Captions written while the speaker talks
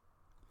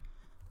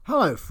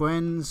Hello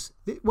friends,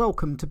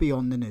 welcome to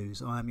Beyond the News.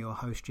 I am your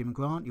host Jim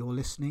Grant. You're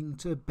listening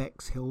to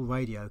Bexhill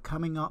Radio.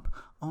 Coming up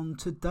on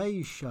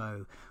today's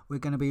show, we're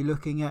going to be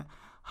looking at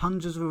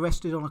hundreds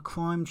arrested on a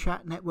crime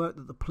chat network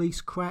that the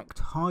police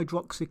cracked,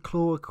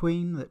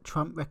 hydroxychloroquine that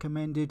Trump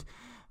recommended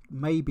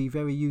may be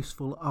very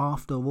useful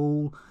after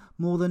all,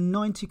 more than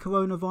 90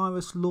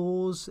 coronavirus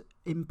laws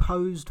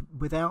imposed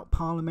without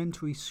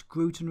parliamentary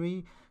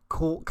scrutiny,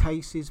 court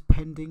cases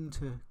pending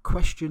to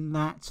question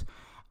that.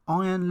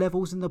 Iron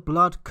levels in the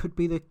blood could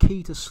be the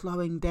key to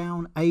slowing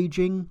down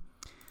ageing.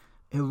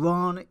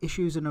 Iran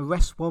issues an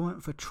arrest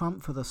warrant for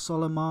Trump for the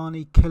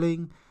Soleimani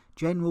killing.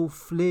 General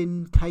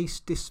Flynn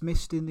case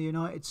dismissed in the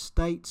United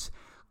States.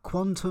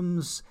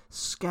 Quantum's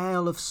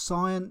scale of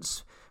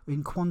science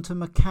in quantum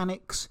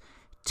mechanics.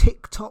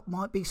 TikTok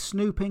might be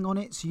snooping on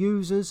its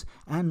users,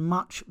 and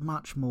much,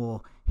 much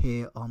more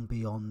here on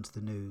Beyond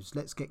the News.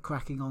 Let's get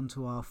cracking on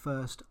to our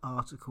first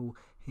article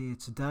here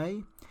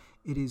today.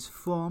 It is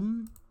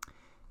from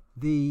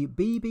the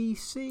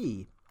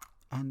BBC,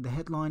 and the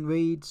headline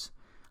reads,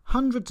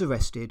 "Hundreds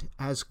arrested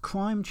as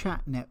crime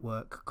chat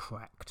network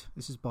cracked."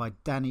 This is by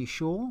Danny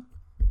Shaw,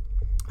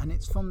 and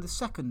it's from the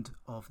 2nd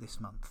of this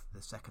month,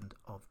 the 2nd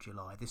of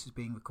July. This is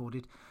being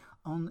recorded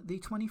on the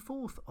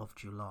 24th of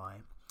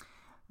July.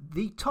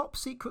 The top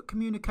secret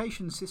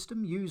communication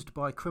system used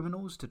by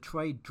criminals to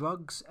trade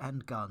drugs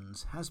and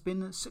guns has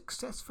been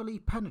successfully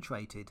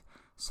penetrated,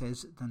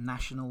 says the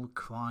National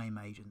Crime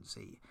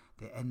Agency.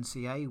 The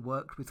NCA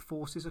worked with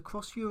forces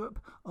across Europe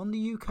on the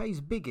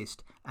UK's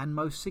biggest and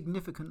most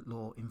significant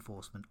law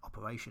enforcement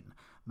operation.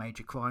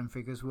 Major crime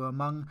figures were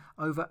among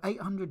over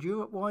 800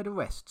 Europe-wide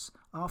arrests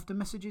after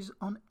messages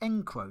on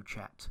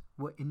EncroChat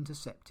were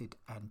intercepted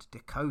and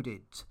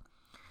decoded.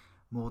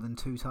 More than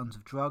 2 tons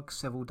of drugs,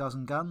 several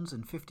dozen guns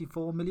and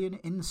 54 million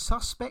in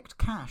suspect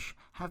cash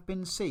have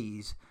been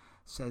seized,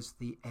 says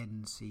the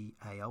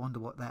NCA. I wonder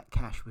what that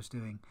cash was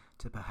doing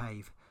to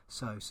behave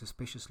so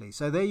suspiciously.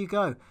 So there you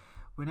go.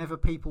 Whenever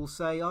people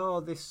say,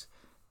 this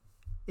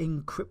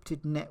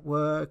encrypted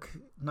network,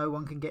 no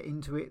one can get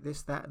into it,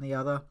 this, that and the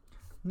other,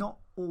 not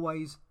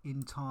always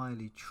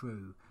entirely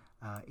true,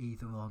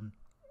 either on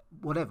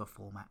whatever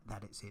format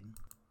that it's in.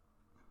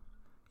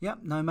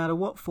 Yep, no matter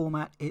what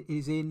format it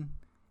is in,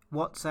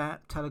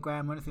 WhatsApp,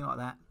 Telegram or anything like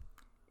that,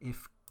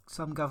 if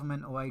some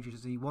government or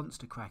agency wants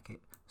to crack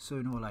it,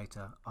 sooner or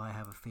later I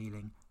have a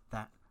feeling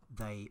that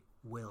they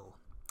will.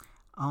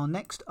 Our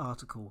next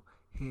article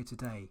here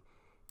today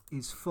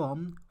is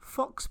from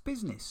Fox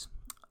Business.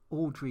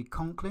 Audrey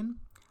Conklin,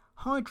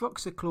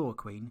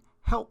 hydroxychloroquine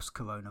helps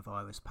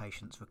coronavirus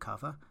patients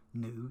recover,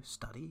 new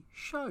study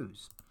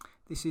shows.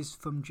 This is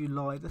from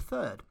July the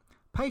 3rd.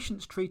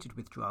 Patients treated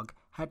with drug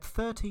had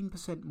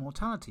 13%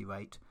 mortality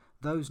rate.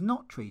 Those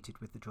not treated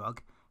with the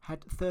drug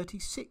had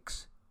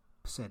 36%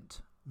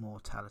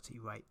 mortality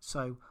rate.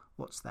 So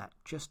what's that?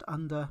 Just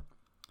under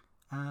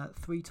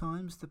 3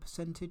 times the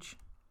percentage.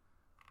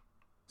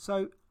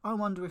 So I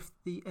wonder if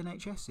the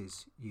NHS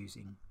is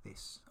using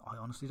this. I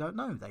honestly don't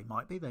know. They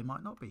might be, they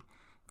might not be.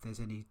 If there's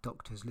any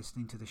doctors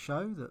listening to the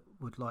show that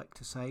would like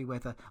to say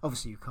whether,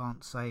 obviously you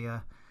can't say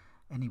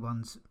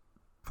anyone's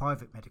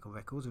private medical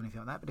records or anything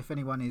like that, but if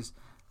anyone is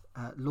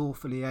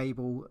lawfully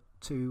able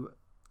to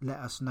let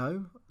us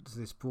know, does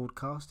this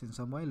broadcast in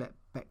some way, let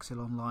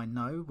Bexhill Online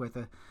know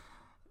whether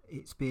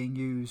it's being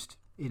used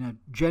in a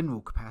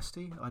general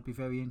capacity, I'd be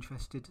very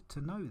interested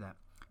to know that.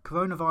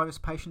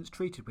 Coronavirus patients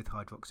treated with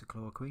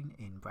hydroxychloroquine,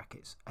 in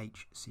brackets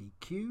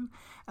HCQ,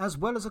 as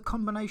well as a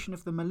combination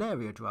of the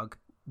malaria drug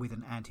with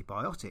an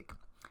antibiotic,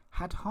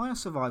 had higher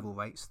survival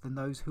rates than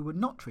those who were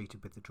not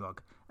treated with the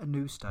drug, a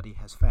new study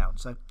has found.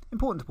 So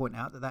important to point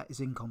out that that is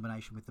in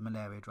combination with the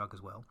malaria drug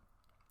as well.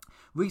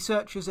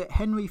 Researchers at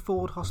Henry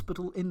Ford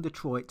Hospital in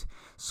Detroit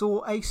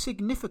saw a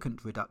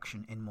significant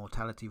reduction in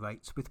mortality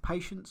rates with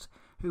patients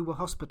who were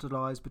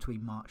hospitalised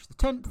between March the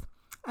 10th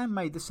and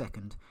May the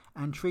 2nd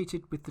and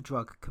treated with the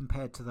drug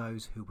compared to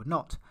those who were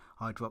not.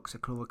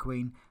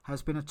 Hydroxychloroquine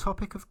has been a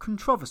topic of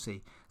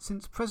controversy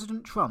since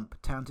President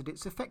Trump touted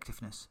its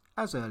effectiveness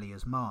as early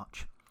as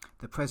March.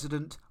 The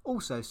president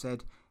also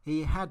said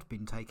he had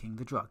been taking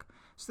the drug.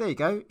 So there you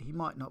go. He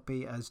might not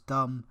be as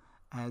dumb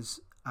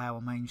as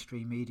our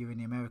mainstream media and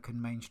the American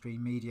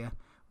mainstream media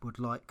would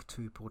like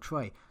to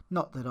portray.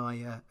 Not that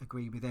I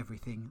agree with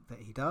everything that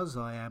he does.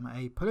 I am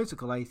a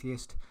political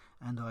atheist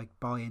and I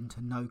buy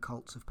into no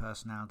cults of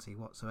personality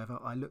whatsoever.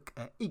 I look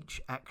at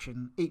each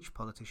action each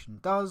politician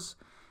does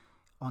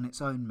on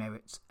its own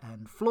merits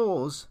and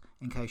flaws,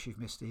 in case you've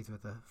missed either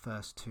of the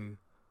first 2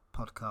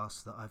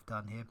 podcasts that I've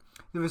done here.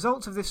 The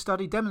results of this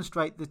study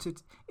demonstrate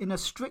that in a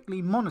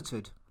strictly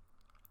monitored,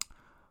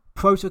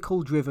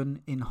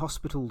 protocol-driven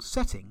in-hospital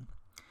setting,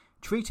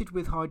 treated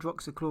with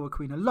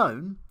hydroxychloroquine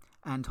alone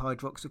and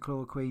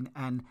hydroxychloroquine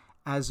and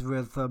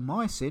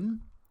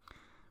azithromycin,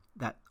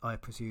 that I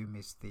presume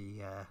is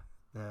the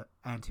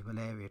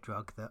anti-malaria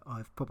drug that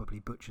I've probably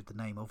butchered the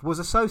name of, was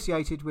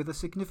associated with a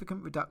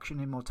significant reduction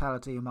in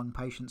mortality among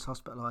patients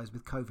hospitalised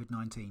with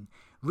COVID-19.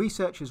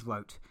 Researchers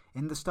wrote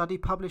in the study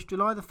published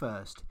July the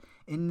 1st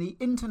in the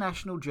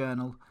International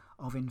Journal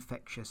of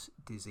Infectious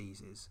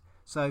Diseases.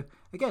 So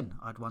again,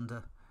 I'd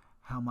wonder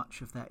how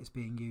much of that is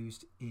being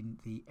used in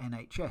the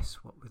NHS,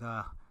 what with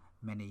our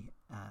many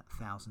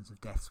thousands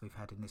of deaths we've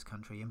had in this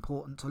country.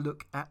 Important to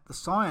look at the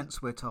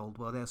science, we're told.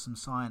 Well, there's some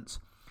science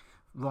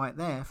right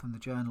there from the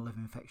Journal of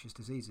Infectious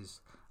Diseases.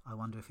 I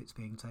wonder if it's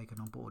being taken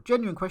on board.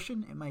 Genuine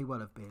question, it may well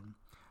have been.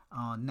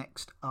 Our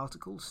next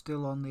article,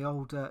 still on the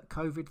old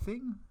COVID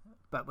thing,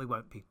 but we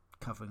won't be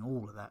covering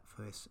all of that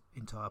for this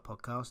entire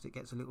podcast. It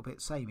gets a little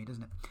bit samey,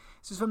 doesn't it?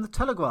 This is from The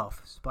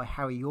Telegraph. This is by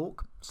Harry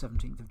York,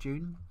 17th of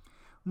June.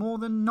 More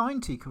than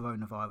 90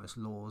 coronavirus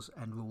laws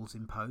and rules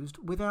imposed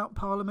without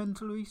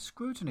parliamentary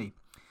scrutiny.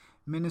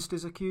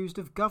 Ministers accused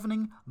of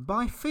governing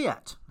by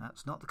fiat,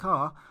 that's not the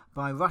car,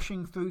 by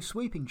rushing through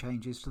sweeping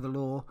changes to the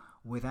law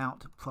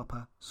without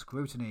proper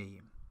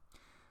scrutiny.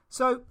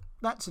 So,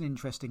 that's an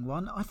interesting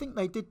one. I think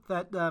they did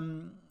that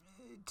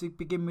to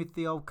begin with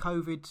the old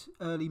COVID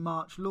early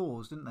March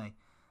laws, didn't they?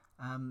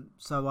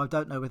 So I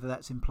don't know whether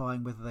that's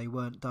implying whether they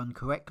weren't done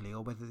correctly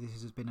or whether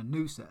this has been a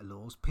new set of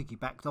laws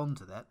piggybacked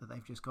onto that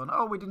they've just gone,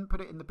 oh, we didn't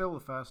put it in the bill the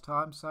first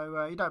time,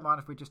 so you don't mind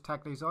if we just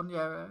tag these on?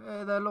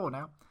 Yeah, they're law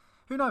now.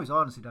 Who knows? I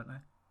honestly don't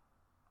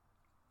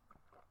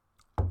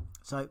know.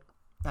 So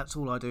that's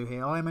all I do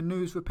here. I am a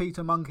news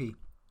repeater monkey.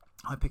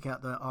 I pick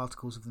out the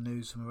articles of the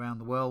news from around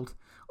the world,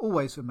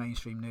 always from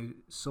mainstream news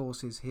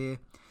sources here,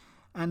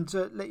 and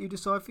let you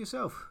decide for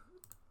yourself.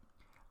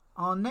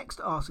 Our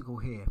next article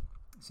here,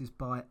 this is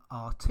by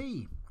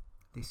RT.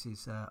 This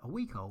is a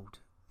week old.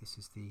 This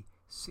is the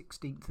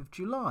 16th of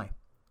July.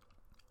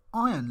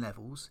 Iron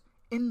levels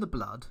in the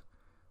blood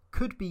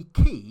could be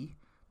key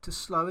to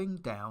slowing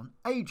down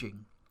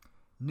ageing.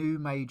 New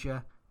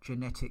major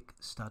genetic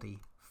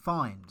study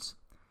finds.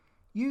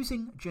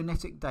 Using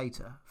genetic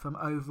data from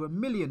over 1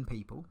 million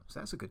people, so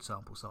that's a good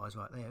sample size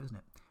right there, isn't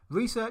it?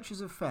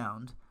 Researchers have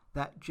found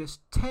that just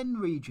 10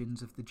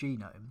 regions of the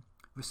genome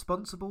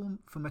responsible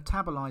for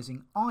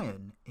metabolizing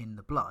iron in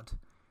the blood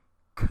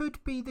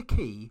could be the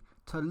key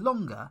to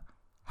longer,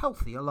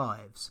 healthier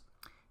lives.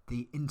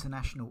 The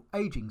International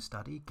Aging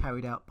Study,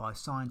 carried out by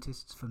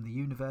scientists from the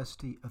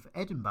University of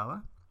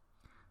Edinburgh,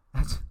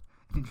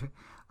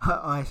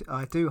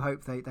 I do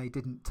hope they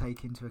didn't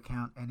take into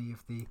account any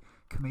of the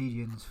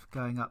comedians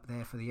going up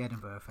there for the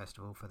Edinburgh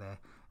Festival for their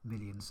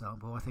million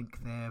sample. I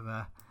think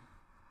their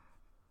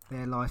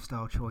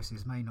lifestyle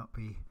choices may not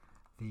be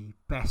the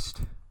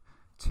best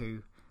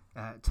to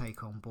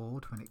take on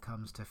board when it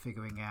comes to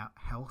figuring out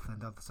health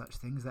and other such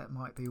things. That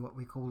might be what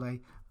we call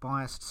a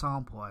biased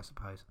sample, I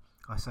suppose.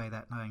 I say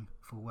that knowing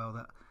full well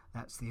that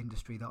that's the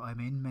industry that I'm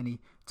in. Many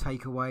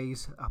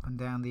takeaways up and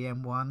down the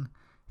M1,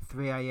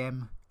 3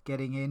 a.m.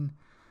 getting in.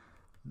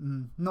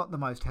 Not the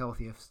most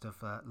healthiest of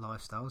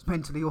lifestyles,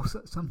 mentally or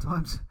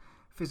sometimes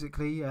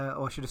physically,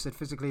 or I should have said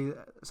physically,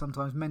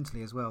 sometimes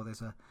mentally as well.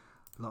 There's a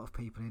lot of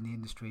people in the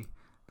industry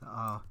that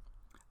are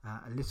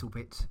a little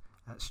bit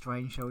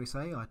strange, shall we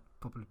say. I'd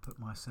probably put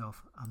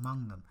myself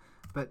among them.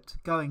 But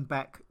going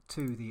back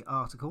to the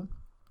article,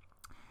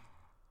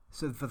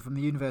 so from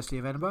the University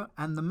of Edinburgh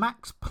and the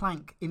Max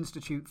Planck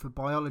Institute for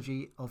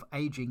Biology of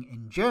Aging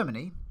in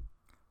Germany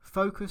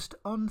focused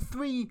on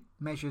 3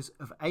 measures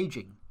of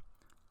aging: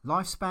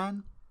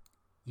 lifespan,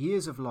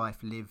 years of life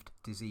lived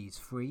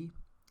disease-free,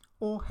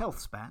 or health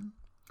span,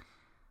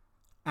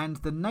 and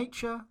the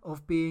nature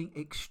of being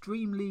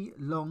extremely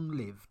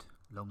long-lived,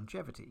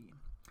 longevity.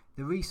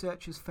 The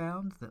researchers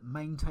found that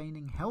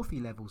maintaining healthy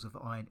levels of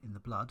iron in the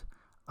blood,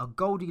 a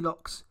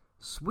Goldilocks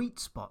sweet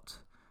spot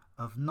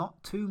of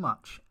not too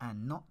much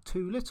and not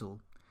too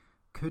little,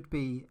 could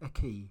be a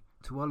key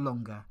to a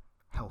longer,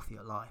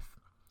 healthier life.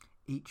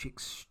 Each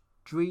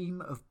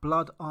extreme of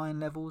blood iron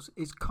levels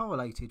is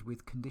correlated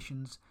with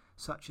conditions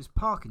such as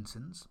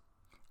Parkinson's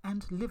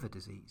and liver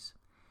disease.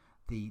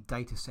 The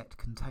dataset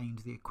contained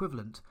the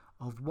equivalent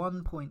of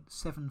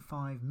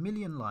 1.75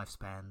 million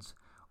lifespans,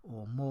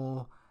 or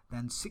more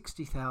than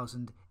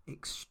 60,000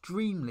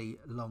 extremely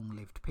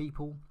long-lived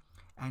people,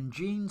 and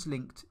genes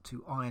linked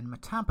to iron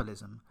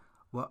metabolism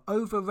were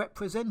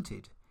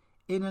overrepresented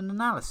in an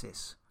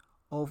analysis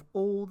of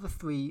all the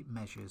 3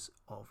 measures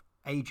of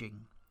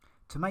aging.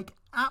 To make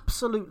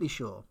absolutely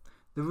sure,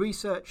 the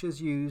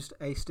researchers used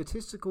a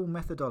statistical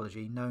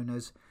methodology known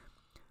as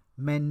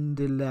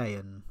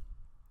Mendelian.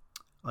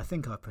 I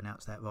think I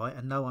pronounced that right,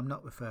 and no, I'm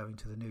not referring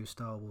to the new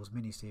Star Wars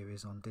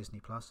miniseries on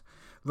Disney+.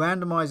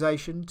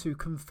 Randomization to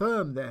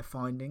confirm their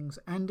findings,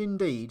 and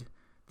indeed,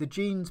 the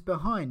genes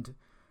behind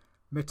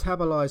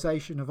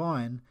metabolization of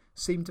iron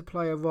seem to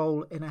play a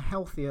role in a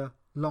healthier,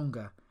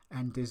 longer,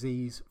 and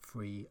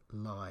disease-free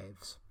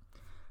lives.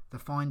 The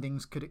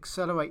findings could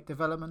accelerate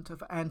development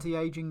of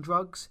anti-aging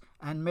drugs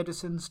and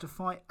medicines to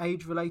fight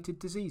age-related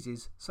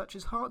diseases such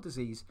as heart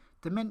disease,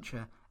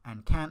 dementia,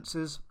 and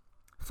cancers,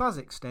 thus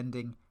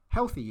extending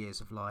healthy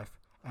years of life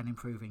and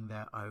improving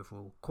their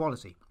overall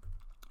quality.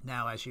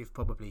 Now, as you've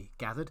probably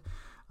gathered,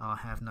 I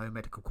have no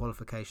medical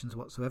qualifications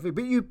whatsoever,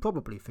 but you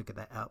probably figured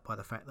that out by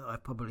the fact that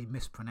I've probably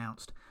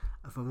mispronounced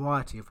a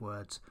variety of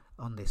words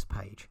on this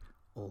page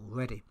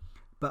already.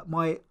 But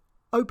my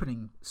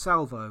opening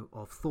salvo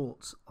of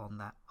thoughts on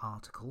that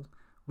article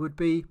would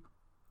be,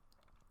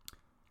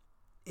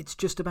 it's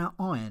just about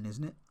iron,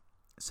 isn't it?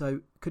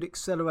 So could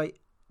accelerate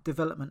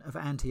development of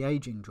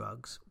anti-aging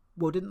drugs.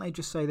 Well, didn't they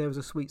just say there was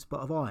a sweet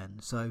spot of iron?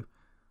 So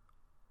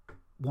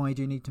why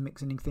do you need to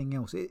mix anything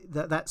else?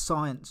 That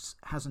science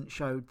hasn't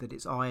showed that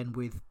it's iron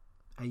with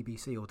A, B,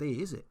 C or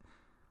D, is it?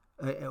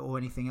 Or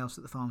anything else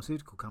that the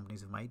pharmaceutical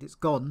companies have made. It's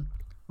gone,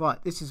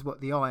 right, this is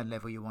what the iron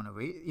level you want to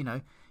eat. You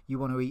know, you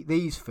want to eat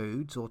these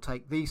foods or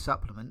take these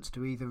supplements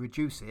to either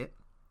reduce it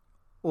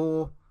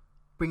or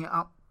bring it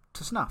up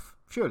to snuff,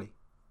 surely.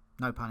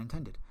 No pun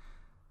intended.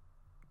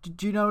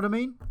 Do you know what I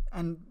mean?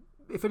 And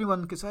if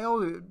anyone could say,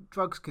 oh,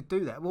 drugs could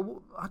do that,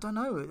 well, I don't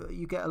know.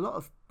 You get a lot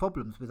of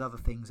problems with other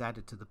things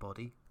added to the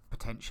body,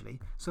 potentially.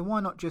 So why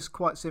not just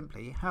quite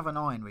simply have an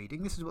iron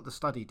reading? This is what the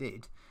study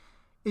did.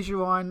 Is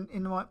your iron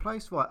in the right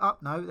place? Right,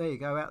 up, no, there you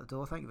go, out the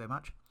door, thank you very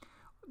much.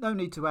 No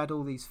need to add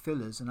all these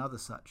fillers and other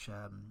such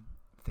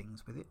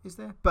things with it, is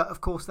there? But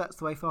of course, that's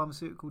the way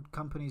pharmaceutical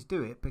companies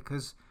do it,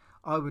 because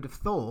I would have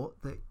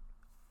thought that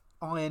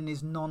iron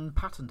is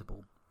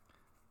non-patentable.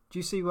 Do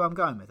you see where I'm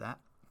going with that?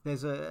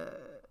 There's a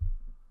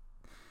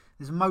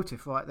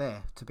motive right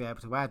there to be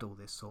able to add all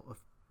this sort of,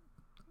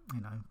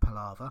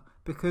 palaver,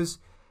 because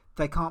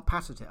they can't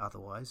patent it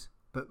otherwise.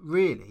 But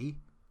really,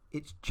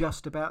 it's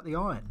just about the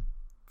iron,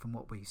 from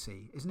what we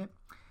see, isn't it?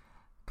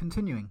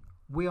 Continuing,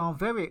 we are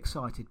very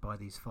excited by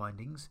these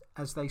findings,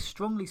 as they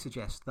strongly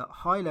suggest that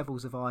high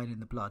levels of iron in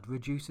the blood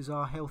reduces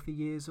our healthy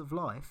years of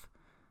life,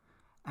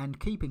 and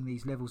keeping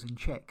these levels in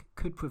check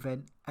could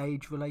prevent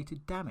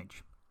age-related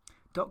damage.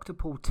 Dr.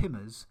 Paul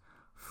Timmers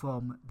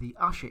from the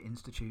Usher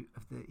Institute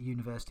of the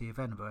University of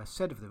Edinburgh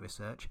said of the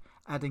research,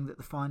 adding that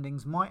the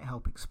findings might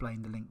help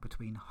explain the link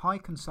between high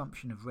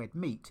consumption of red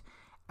meat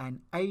and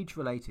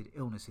age-related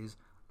illnesses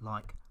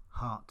like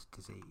heart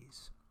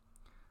disease.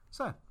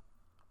 So,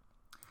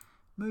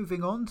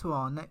 moving on to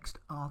our next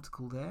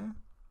article there.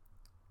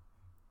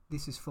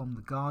 This is from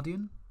The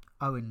Guardian.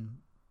 Owen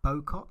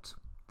Bowcott,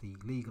 the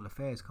legal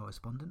affairs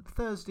correspondent,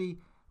 Thursday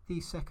the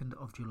 2nd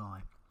of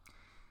July.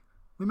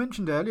 We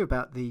mentioned earlier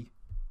about the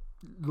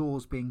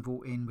laws being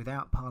brought in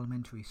without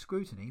parliamentary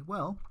scrutiny.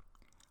 Well,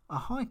 a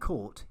High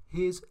Court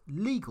hears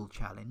legal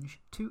challenge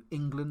to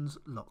England's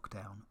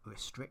lockdown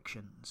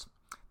restrictions.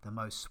 The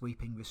most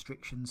sweeping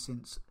restrictions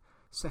since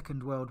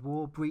Second World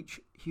War breach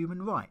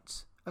human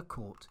rights, a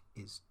court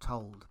is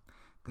told.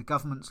 The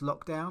government's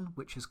lockdown,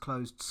 which has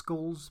closed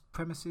schools,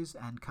 premises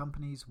and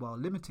companies while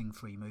limiting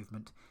free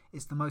movement,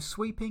 is the most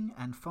sweeping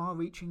and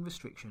far-reaching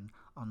restriction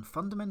on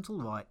fundamental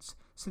rights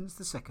since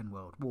the Second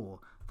World War,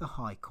 the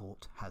High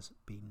Court has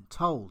been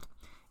told.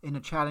 In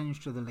a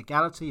challenge to the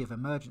legality of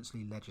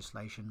emergency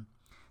legislation,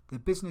 the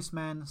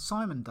businessman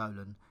Simon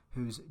Dolan,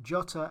 whose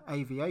Jota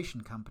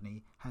Aviation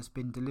Company has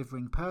been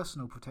delivering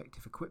personal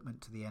protective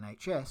equipment to the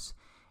NHS,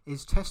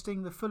 is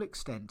testing the full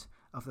extent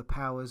of the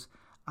powers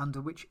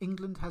under which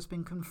England has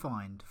been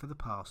confined for the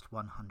past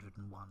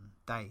 101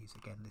 days.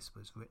 Again, this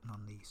was written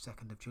on the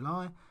 2nd of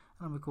July, and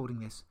I'm recording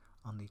this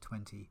on the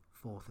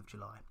 24th of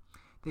July.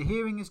 The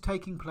hearing is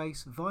taking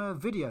place via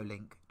video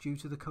link due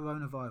to the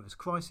coronavirus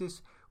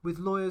crisis, with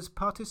lawyers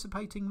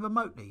participating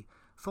remotely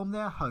from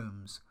their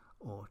homes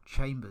or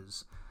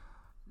chambers.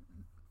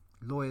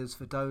 Lawyers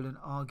for Dolan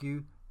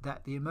argue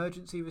that the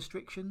emergency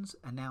restrictions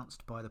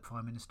announced by the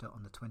Prime Minister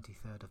on the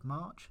 23rd of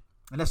March,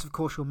 unless of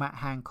course you're Matt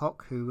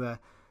Hancock, who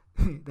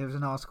there was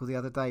an article the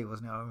other day,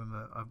 wasn't it? I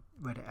remember I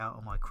read it out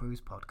on my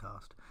cruise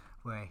podcast,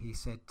 where he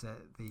said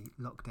the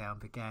lockdown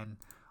began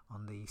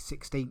on the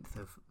 16th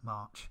of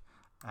March,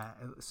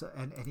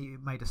 and he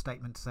made a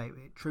statement to say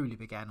it truly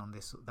began on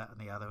this, that and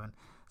the other, and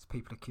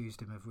people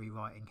accused him of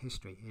rewriting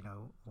history.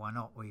 Why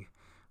not? We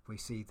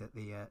see that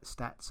the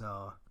stats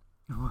are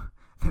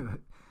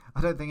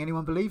I don't think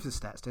anyone believes the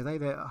stats, do they?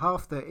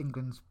 Half the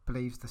England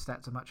believes the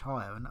stats are much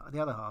higher, and the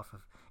other half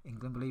of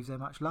England believes they're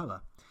much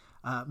lower.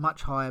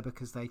 Much higher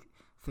because they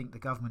think the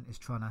government is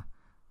trying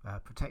to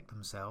protect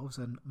themselves,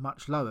 and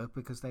much lower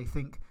because they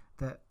think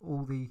that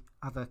all the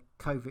other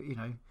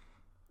COVID,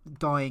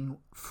 dying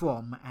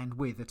from and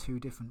with are two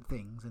different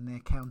things, and they're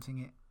counting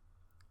it.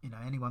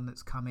 Anyone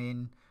that's come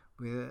in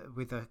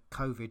with a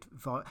COVID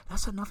virus.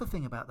 That's another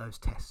thing about those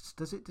tests.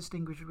 Does it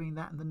distinguish between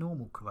that and the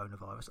normal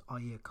coronavirus,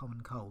 i.e. a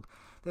common cold?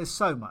 There's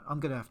so much. I'm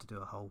going to have to do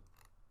a whole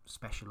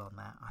special on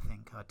that. I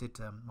think I did.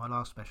 My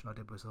last special I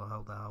did was the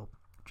whole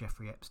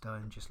Jeffrey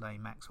Epstein,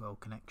 Ghislaine Maxwell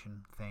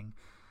connection thing.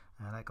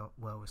 That got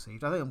well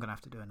received. I think I'm going to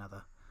have to do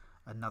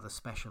another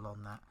special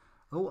on that.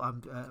 Oh,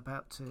 I'm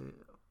about to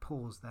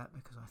pause that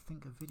because I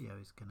think a video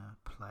is going to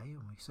play,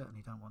 and we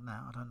certainly don't want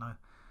that. I don't know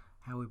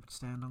how we would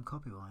stand on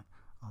copyright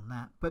on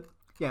that. But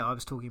yeah, I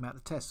was talking about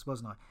the tests,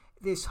 wasn't I?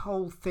 This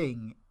whole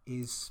thing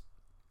is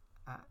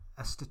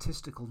a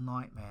statistical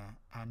nightmare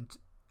and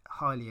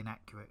highly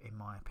inaccurate in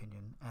my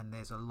opinion, and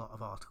there's a lot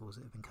of articles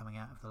that have been coming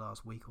out of the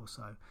last week or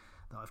so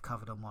that I've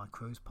covered on my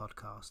cruise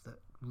podcast that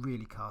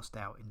really cast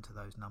doubt into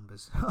those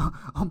numbers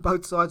on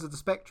both sides of the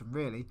spectrum,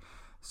 really.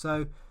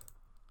 So,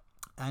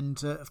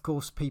 and of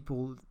course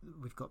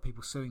we've got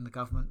people suing the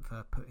government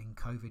for putting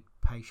COVID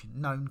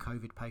known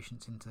COVID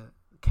patients into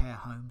care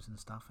homes and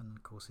stuff, and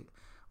of course,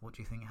 what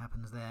do you think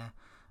happens there?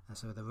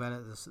 So the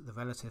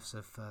relatives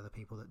of the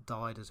people that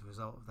died as a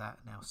result of that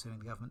now suing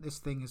the government. This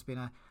thing has been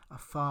a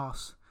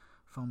farce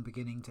from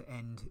beginning to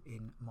end,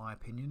 in my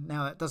opinion.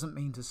 Now, that doesn't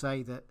mean to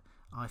say that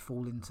I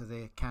fall into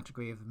the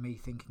category of me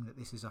thinking that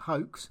this is a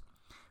hoax,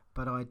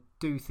 but I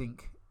do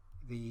think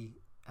the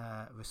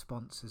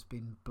response has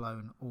been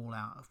blown all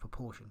out of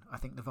proportion. I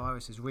think the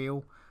virus is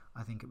real.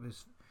 I think it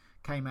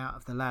came out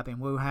of the lab in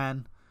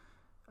Wuhan.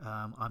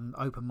 I'm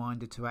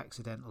open-minded to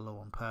accidental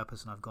or on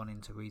purpose, and I've gone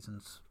into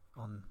reasons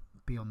on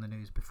Beyond the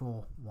News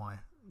before why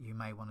you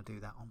may want to do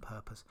that on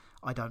purpose.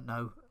 I don't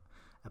know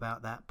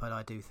about that, but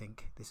I do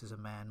think this is a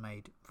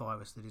man-made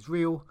virus that is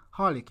real,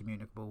 highly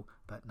communicable,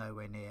 but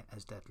nowhere near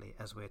as deadly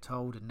as we're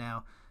told. And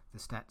now the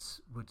stats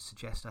would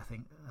suggest, I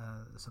think,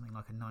 something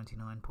like a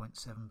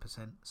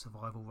 99.7%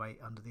 survival rate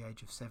under the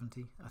age of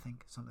 70, I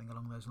think, something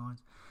along those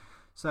lines.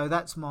 So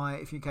that's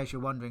in case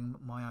you're wondering,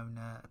 my own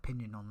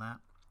opinion on that.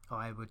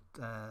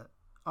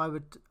 I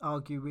would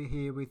argue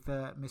here with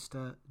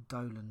Mr.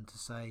 Dolan to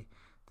say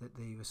that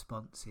the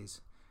response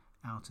is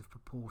out of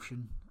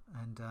proportion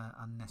and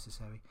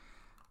unnecessary.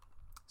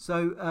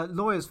 So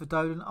lawyers for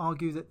Dolan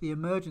argue that the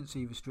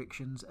emergency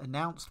restrictions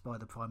announced by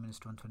the Prime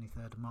Minister on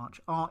 23rd of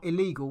March are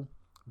illegal,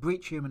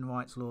 breach human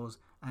rights laws,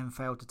 and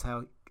fail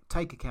to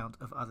take account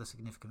of other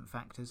significant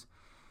factors.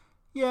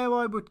 Yeah,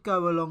 I would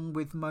go along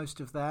with most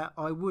of that.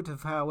 I would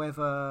have,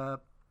 however,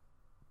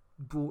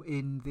 brought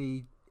in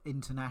the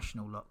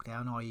international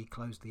lockdown, i.e.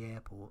 closed the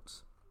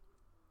airports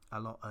a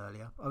lot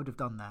earlier. I would have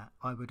done that.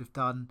 I would have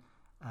done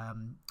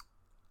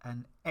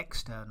an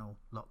external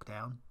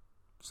lockdown,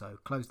 so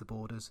close the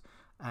borders,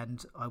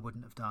 and I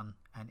wouldn't have done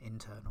an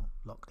internal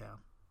lockdown.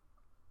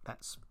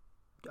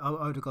 I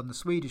would have gone the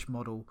Swedish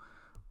model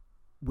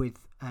with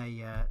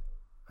a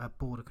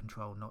border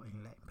control, not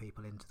letting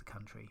people into the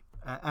country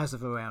as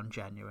of around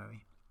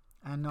January.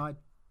 And I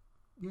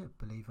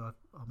believe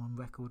I'm on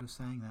record of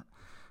saying that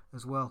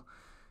as well.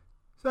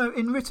 So,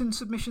 in written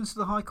submissions to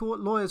the High Court,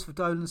 lawyers for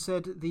Dolan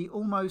said the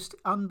almost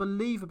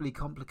unbelievably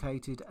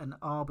complicated and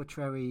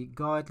arbitrary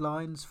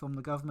guidelines from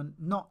the government,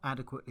 not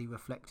adequately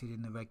reflected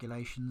in the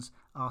regulations,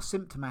 are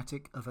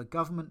symptomatic of a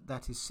government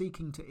that is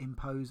seeking to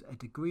impose a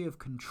degree of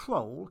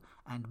control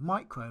and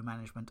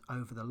micromanagement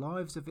over the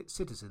lives of its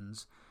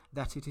citizens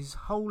that it is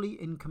wholly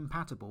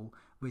incompatible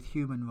with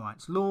human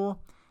rights law,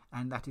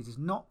 and that it is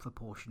not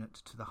proportionate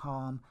to the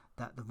harm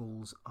that the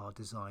rules are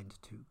designed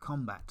to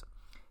combat.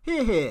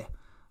 Hear, hear!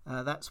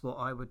 That's what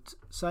I would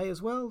say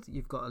as well.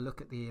 You've got to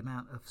look at the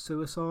amount of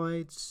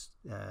suicides,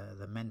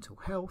 the mental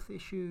health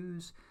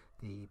issues,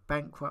 the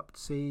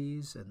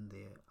bankruptcies and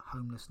the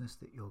homelessness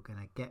that you're going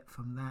to get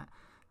from that,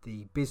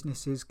 the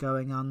businesses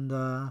going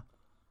under,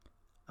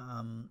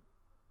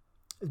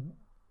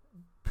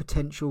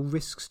 potential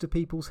risks to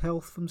people's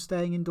health from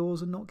staying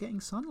indoors and not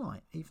getting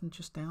sunlight, even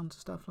just down to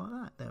stuff like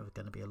that. There are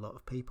going to be a lot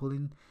of people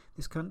in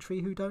this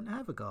country who don't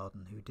have a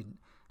garden, who didn't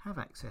have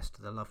access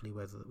to the lovely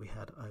weather that we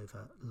had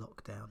over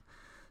lockdown.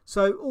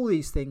 So all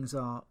these things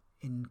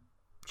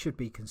should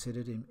be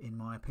considered in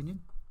my opinion.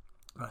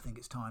 But I think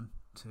it's time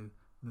to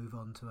move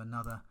on to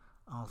another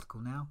article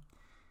now.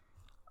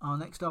 Our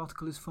next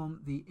article is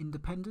from The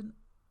Independent,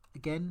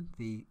 again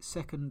the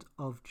 2nd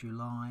of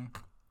July.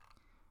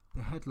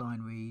 The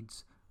headline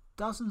reads,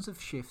 "Dozens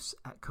of shifts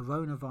at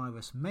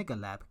coronavirus mega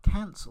lab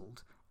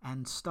cancelled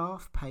and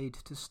staff paid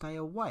to stay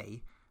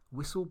away,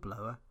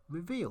 whistleblower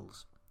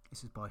reveals."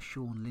 This is by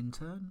Sean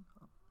Linton.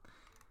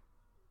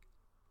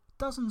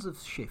 Dozens of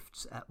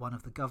shifts at one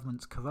of the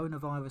government's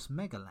coronavirus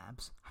mega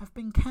labs have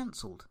been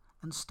cancelled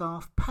and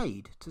staff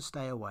paid to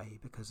stay away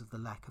because of the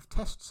lack of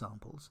test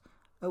samples,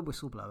 a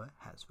whistleblower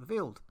has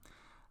revealed.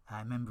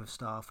 A member of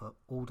staff at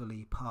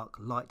Alderley Park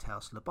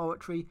Lighthouse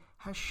Laboratory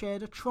has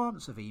shared a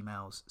trance of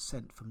emails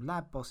sent from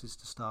lab bosses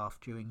to staff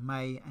during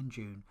May and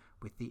June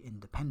with The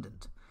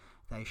Independent.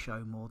 They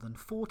show more than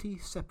 40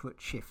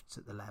 separate shifts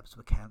at the labs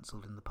were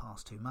cancelled in the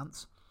past 2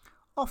 months,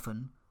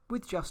 often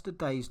with just a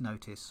day's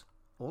notice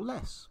or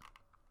less.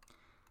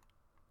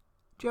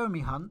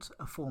 Jeremy Hunt,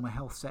 a former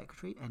Health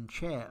Secretary and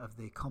chair of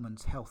the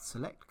Commons Health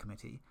Select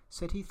Committee,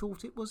 said he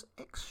thought it was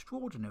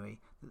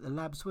extraordinary that the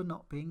labs were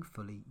not being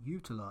fully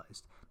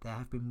utilised. There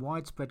have been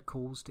widespread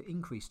calls to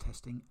increase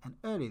testing, and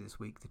earlier this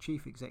week the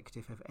Chief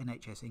Executive of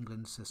NHS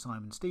England, Sir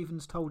Simon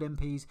Stevens, told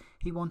MPs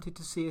he wanted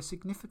to see a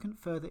significant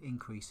further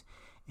increase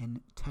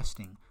in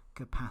testing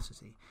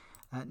capacity.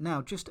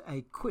 Now, just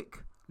a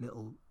quick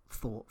little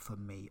thought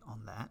from me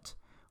on that.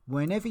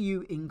 Whenever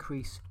you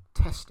increase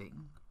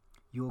testing,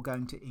 you're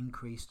going to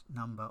increase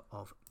number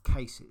of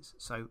cases.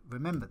 So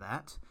remember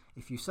that.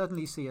 If you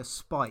suddenly see a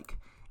spike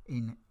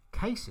in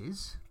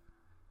cases,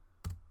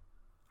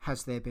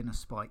 has there been a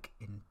spike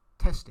in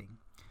testing?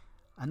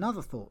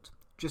 Another thought,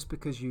 just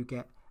because you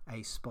get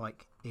a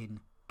spike in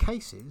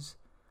cases,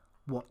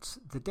 what's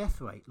the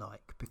death rate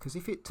like? Because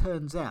if it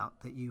turns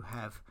out that you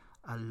have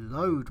a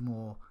load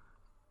more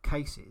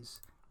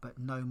cases but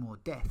no more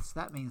deaths,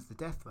 that means the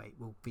death rate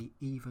will be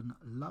even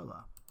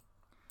lower.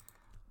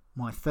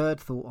 My third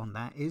thought on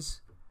that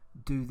is,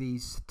 do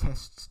these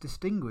tests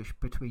distinguish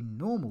between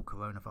normal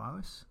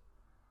coronavirus,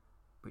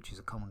 which is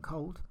a common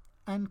cold,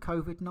 and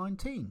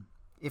COVID-19?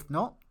 If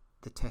not,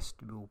 the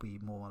test will be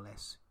more or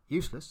less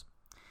useless,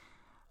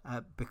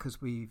 because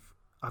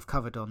I've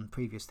covered on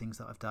previous things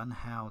that I've done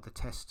how the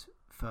test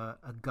for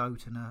a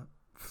goat and a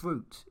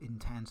fruit in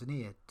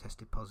Tanzania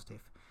tested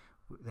positive.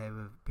 There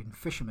have been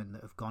fishermen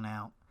that have gone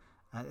out.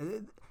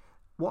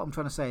 What I'm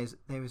trying to say is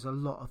there is a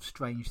lot of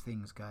strange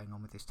things going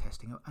on with this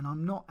testing, and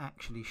I'm not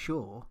actually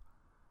sure.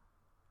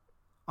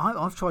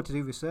 I've tried to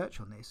do research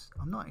on this.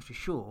 I'm not actually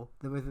sure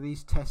whether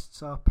these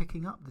tests are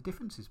picking up the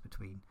differences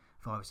between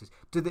viruses.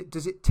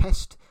 Does it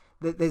test?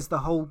 There's the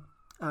whole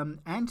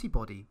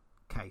antibody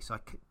case. I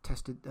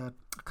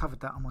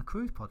covered that on my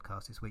cruise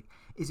podcast this week.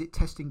 Is it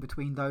testing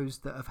between those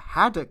that have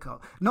had a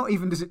cold? Not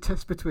even does it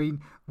test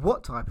between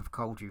what type of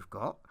cold you've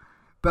got,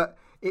 but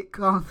it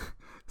can't.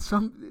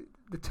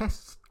 The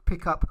tests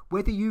pick up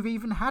whether you've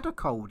even had a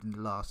cold in the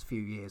last few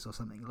years or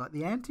something, like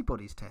the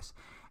antibodies test.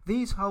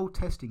 These whole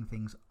testing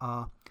things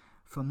are,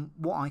 from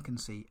what I can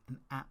see,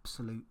 an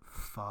absolute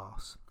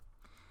farce.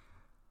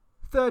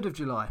 3rd of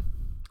July,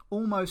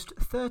 almost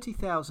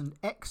 30,000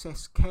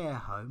 excess care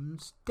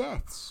homes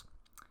deaths.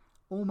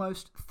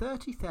 Almost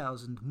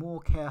 30,000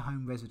 more care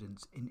home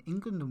residents in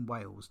England and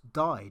Wales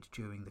died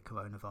during the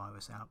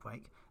coronavirus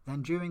outbreak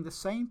than during the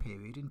same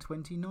period in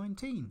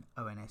 2019,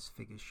 ONS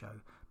figures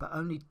show, but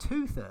only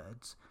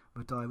 2/3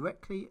 were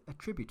directly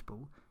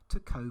attributable to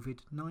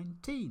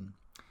COVID-19.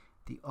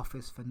 The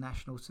Office for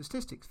National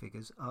Statistics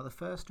figures are the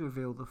first to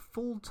reveal the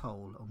full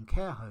toll on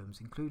care homes,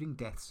 including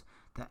deaths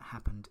that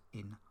happened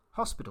in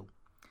hospital.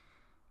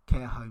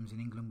 Care homes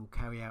in England will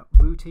carry out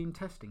routine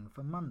testing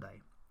from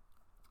Monday.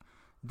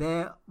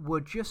 There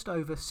were just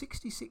over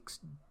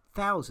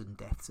 66,000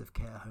 deaths of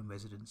care home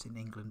residents in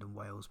England and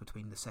Wales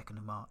between the 2nd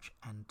of March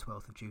and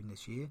 12th of June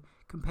this year,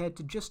 compared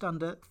to just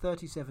under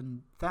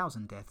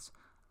 37,000 deaths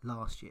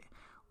last year.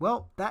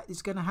 Well, that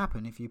is going to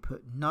happen if you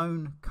put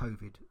known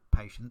COVID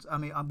patients. I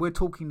mean, we're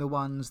talking the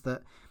ones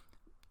that,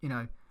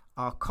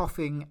 are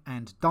coughing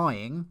and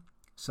dying.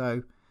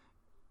 So,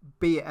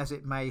 be it as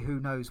it may, who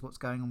knows what's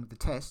going on with the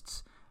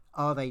tests.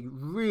 Are they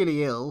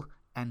really ill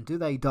and do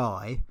they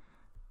die?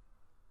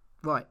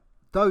 Right,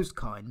 those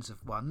kinds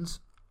of ones,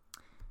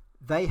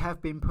 they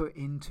have been put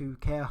into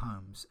care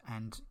homes,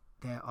 and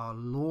there are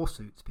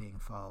lawsuits being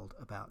filed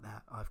about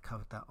that. I've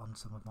covered that on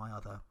some of my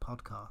other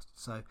podcasts.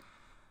 So,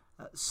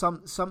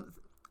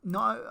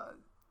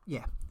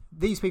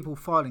 these people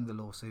filing the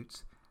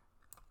lawsuits,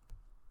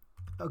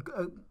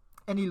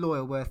 any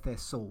lawyer worth their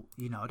salt,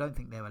 I don't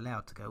think they're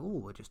allowed to go,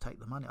 we'll just take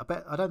the money.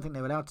 I don't think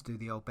they're allowed to do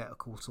the old Better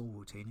Call Saul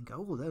routine and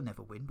go, they'll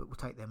never win, but we'll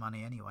take their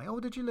money anyway.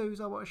 Did you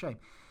lose? What a shame.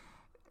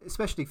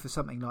 Especially for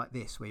something like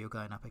this where you're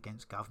going up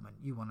against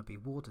government, you want to be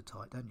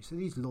watertight, don't you? So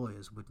these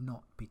lawyers would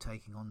not be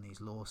taking on these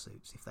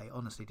lawsuits if they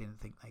honestly didn't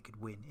think they could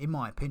win, in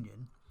my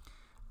opinion.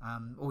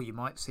 Or you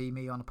might see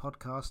me on a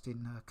podcast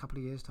in a couple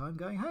of years' time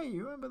going, hey,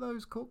 you remember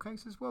those court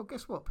cases? Well,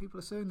 guess what? People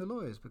are suing the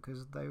lawyers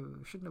because they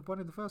shouldn't have won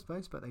in the first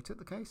place, but they took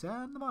the case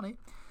and the money.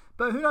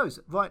 But who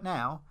knows? Right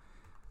now,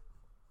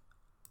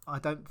 I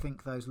don't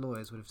think those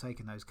lawyers would have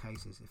taken those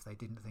cases if they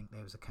didn't think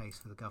there was a case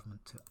for the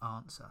government to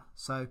answer.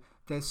 So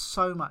there's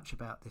so much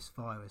about this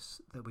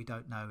virus that we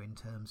don't know in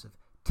terms of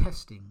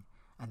testing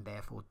and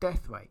therefore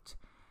death rate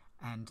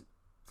and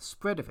the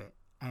spread of it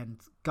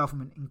and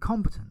government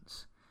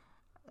incompetence.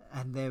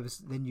 And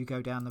then you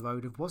go down the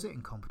road of, was it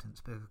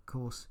incompetence? But of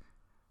course,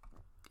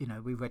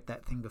 we read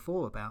that thing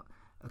before about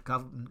a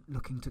government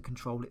looking to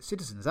control its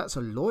citizens. That's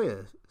a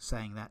lawyer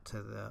saying that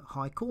to the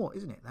High Court,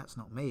 isn't it? That's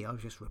not me. I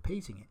was just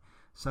repeating it.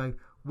 So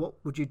what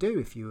would you do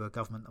if you were a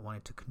government that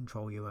wanted to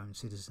control your own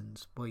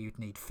citizens? Well, you'd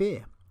need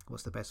fear.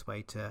 What's the best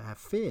way to have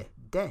fear?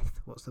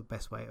 Death. What's the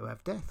best way to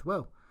have death?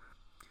 Well,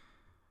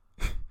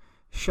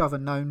 shove a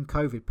known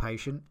COVID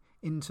patient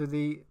into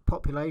the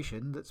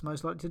population that's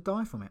most likely to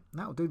die from it.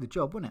 That'll do the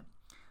job, won't it?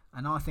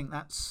 And I think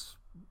that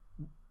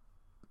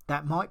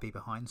might be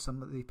behind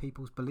some of the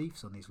people's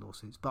beliefs on these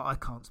lawsuits, but I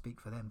can't speak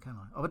for them, can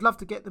I? I would love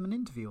to get them an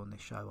interview on this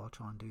show. I'll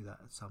try and do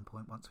that at some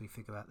point once we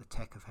figure out the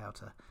tech of how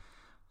to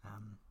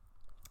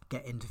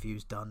get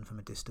interviews done from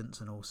a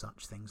distance and all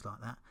such things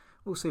like that.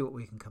 We'll see what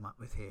we can come up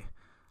with here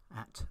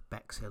at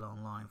Bexhill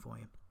Online for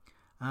you.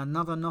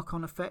 Another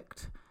knock-on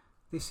effect.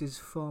 This is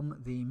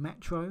from the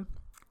Metro.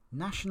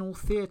 National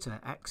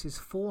Theatre axes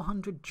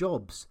 400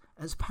 jobs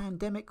as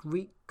pandemic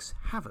wreaks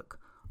havoc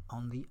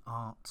on the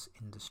arts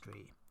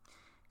industry.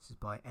 This is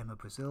by Emma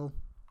Brazil.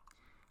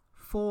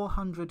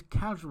 400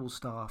 casual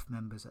staff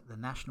members at the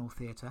National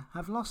Theatre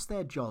have lost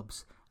their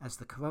jobs as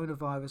the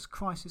coronavirus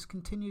crisis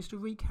continues to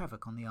wreak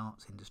havoc on the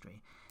arts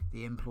industry.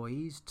 The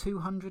employees,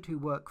 200 who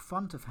work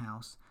front of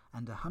house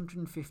and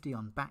 150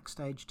 on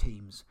backstage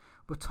teams,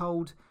 were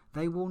told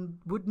they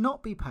would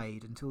not be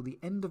paid until the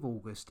end of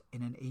August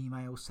in an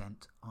email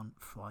sent on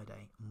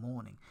Friday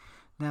morning.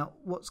 Now,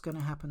 what's going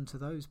to happen to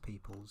those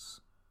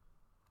people's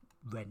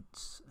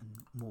rents and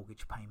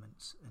mortgage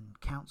payments and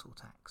council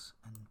tax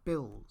and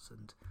bills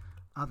and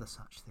other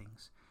such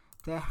things?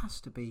 There has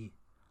to be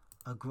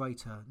a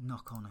greater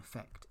knock-on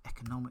effect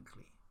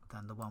economically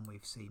than the one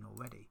we've seen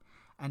already.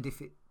 And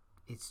if it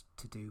is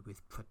to do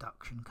with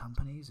production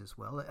companies as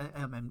well,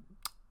 I mean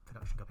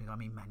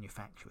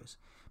manufacturers,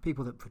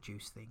 people that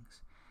produce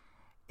things,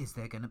 is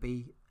there going to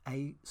be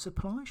a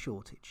supply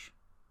shortage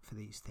for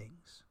these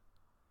things?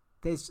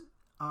 There's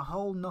a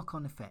whole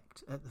knock-on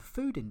effect at the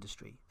food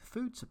industry,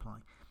 food supply.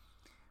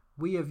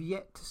 We have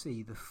yet to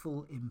see the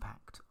full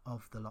impact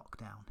of the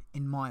lockdown,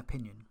 in my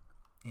opinion,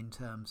 in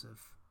terms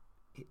of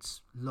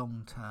its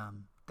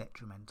long-term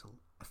detrimental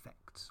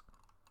effects.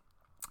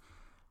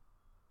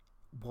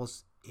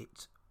 Was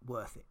it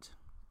worth it,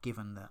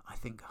 given that I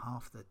think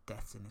half the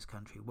deaths in this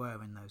country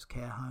were in those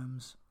care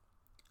homes?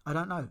 I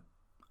don't know.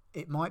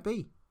 It might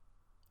be.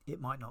 It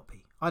might not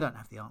be. I don't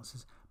have the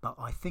answers, but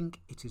I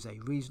think it is a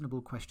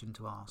reasonable question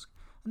to ask.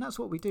 And that's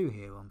what we do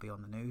here on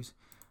Beyond the News.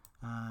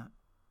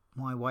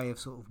 My way of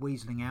sort of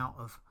weaseling out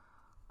of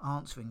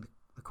answering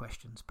the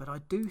questions. But I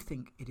do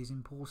think it is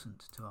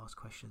important to ask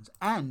questions.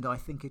 And I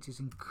think it is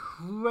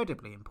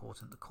incredibly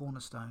important, the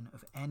cornerstone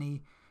of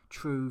any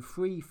true,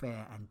 free,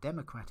 fair and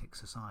democratic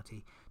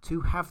society,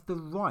 to have the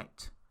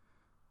right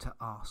to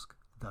ask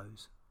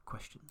those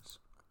questions.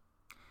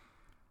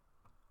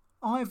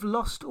 I've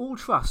lost all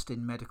trust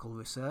in medical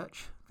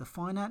research. The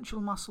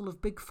financial muscle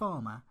of Big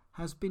Pharma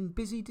has been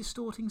busy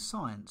distorting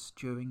science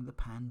during the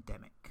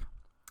pandemic.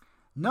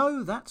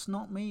 No, that's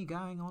not me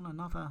going on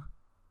another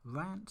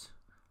rant.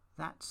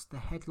 That's the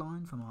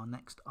headline from our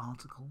next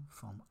article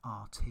from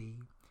RT.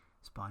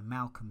 It's by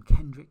Malcolm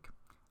Kendrick,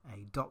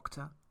 a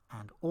doctor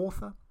and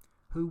author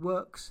who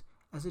works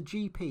as a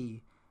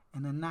GP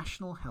in the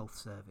National Health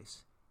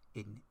Service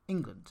in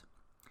England.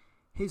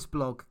 His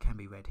blog can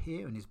be read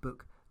here, and his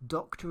book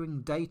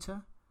Doctoring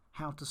Data,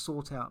 How to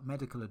Sort Out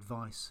Medical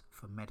Advice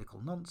from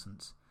Medical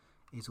Nonsense,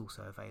 is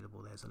also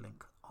available. There's a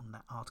link on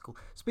that article.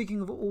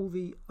 Speaking of all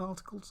the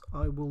articles,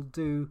 I will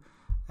do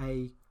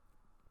a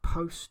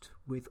post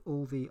with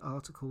all the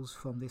articles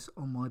from this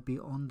on my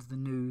Beyond the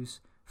News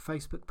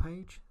Facebook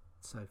page.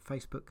 So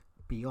Facebook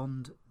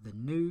Beyond the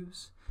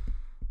News.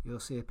 You'll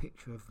see a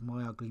picture of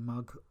my ugly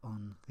mug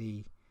on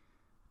the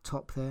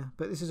top there.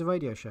 But this is a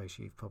radio show,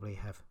 so you probably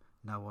have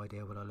no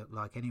idea what I look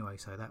like anyway,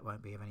 so that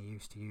won't be of any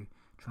use to you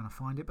trying to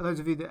find it. But those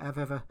of you that have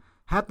ever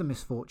had the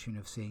misfortune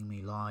of seeing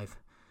me live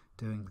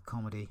doing the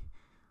comedy,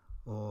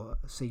 or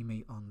see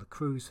me on the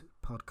Cruise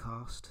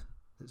podcast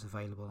that's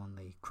available on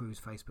the Cruise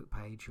Facebook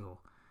page or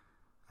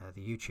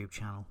the YouTube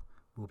channel,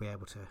 will be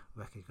able to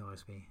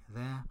recognise me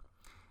there.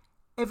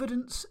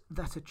 Evidence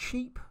that a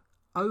cheap,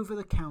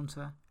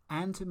 over-the-counter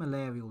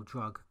anti-malarial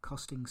drug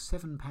costing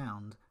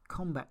 £7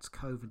 combats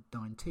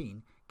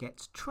COVID-19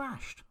 gets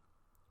trashed.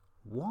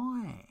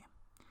 Why?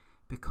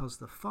 Because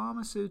the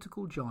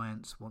pharmaceutical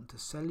giants want to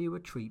sell you a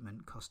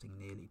treatment costing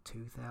nearly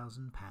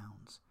 £2,000.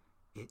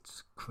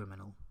 It's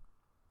criminal.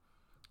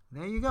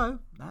 There you go.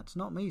 That's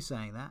not me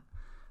saying that.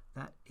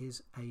 That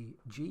is a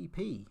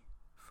GP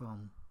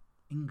from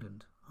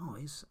England. Oh,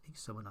 he's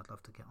someone I'd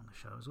love to get on the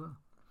show as well.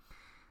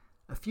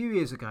 A few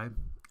years ago,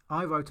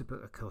 I wrote a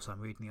book. Of course,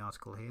 I'm reading the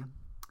article here.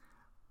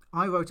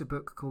 I wrote a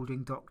book called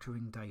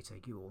Doctoring Data.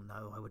 You all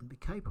know I wouldn't be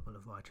capable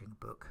of writing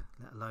a book,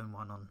 let alone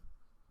one on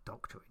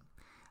doctoring.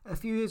 A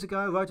few years ago,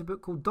 I wrote a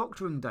book called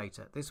Doctoring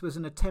Data. This was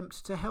an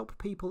attempt to help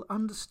people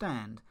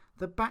understand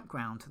the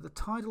background to the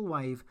tidal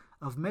wave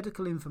of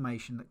medical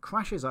information that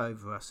crashes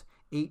over us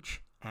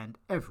each and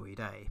every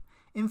day.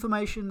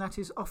 Information that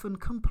is often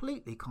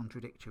completely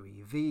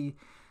contradictory.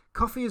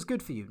 Coffee is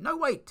good for you. No,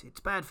 wait, it's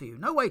bad for you.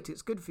 No, wait,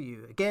 it's good for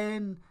you.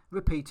 Again,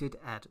 repeated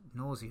ad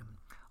nauseum.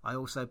 I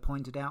also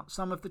pointed out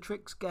some of the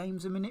tricks,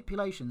 games and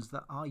manipulations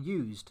that are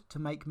used to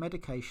make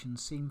medications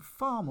seem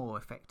far more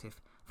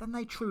effective than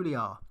they truly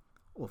are,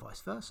 or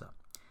vice versa.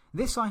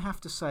 This, I have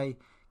to say,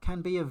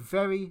 can be a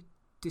very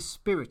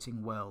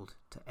dispiriting world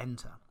to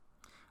enter.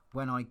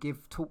 When I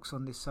give talks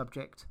on this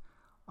subject,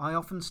 I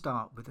often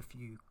start with a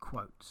few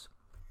quotes.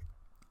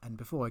 And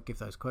before I give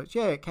those quotes,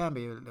 yeah, it can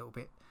be a little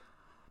bit...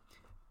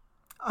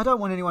 I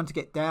don't want anyone to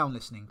get down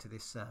listening to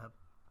this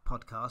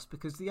podcast,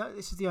 because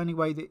this is the only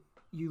way that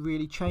you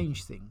really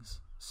change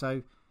things.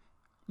 So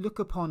look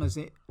upon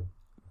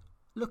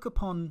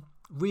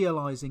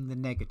realising the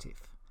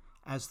negative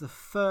as the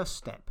first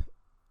step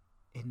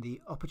in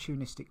the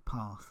opportunistic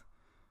path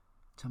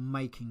to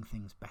making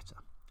things better.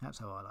 That's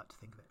how I like to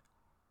think of it.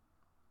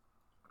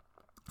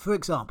 For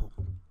example,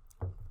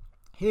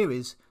 here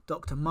is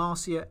Dr.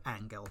 Marcia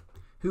Angell,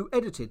 who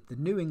edited the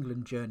New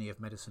England Journey of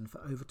Medicine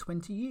for over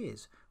 20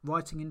 years,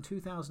 writing in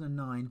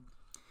 2009,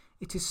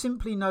 "It is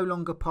simply no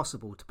longer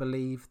possible to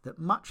believe that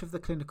much of the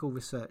clinical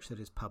research that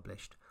is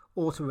published,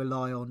 or to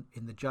rely on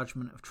in the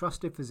judgment of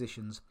trusted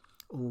physicians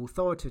or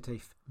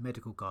authoritative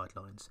medical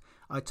guidelines.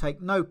 I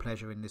take no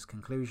pleasure in this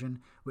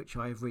conclusion, which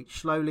I have reached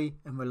slowly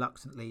and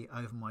reluctantly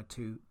over my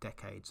 2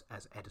 decades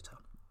as editor."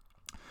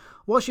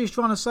 What she's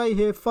trying to say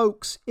here,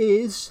 folks,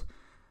 is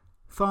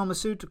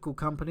pharmaceutical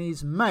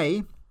companies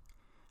may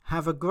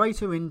have a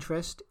greater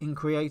interest in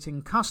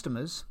creating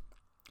customers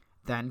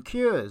than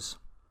cures.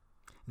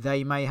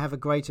 They may have a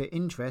greater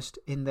interest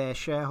in their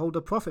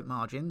shareholder profit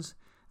margins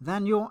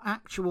than your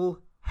actual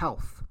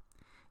health.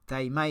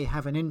 They may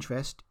have an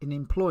interest in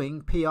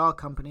employing PR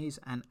companies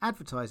and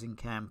advertising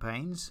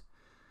campaigns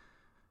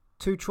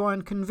to try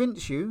and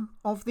convince you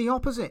of the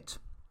opposite.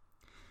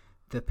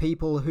 The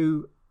people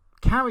who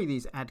carry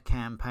these ad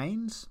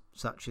campaigns,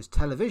 such as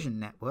television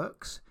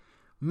networks,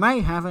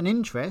 may have an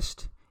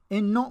interest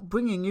in not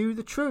bringing you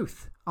the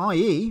truth,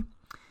 i.e.,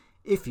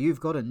 if you've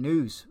got a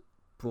news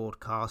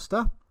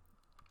broadcaster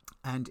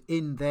and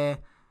in their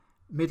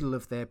middle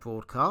of their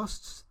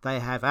broadcasts they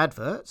have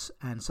adverts,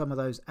 and some of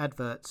those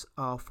adverts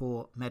are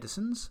for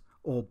medicines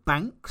or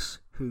banks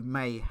who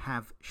may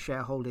have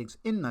shareholdings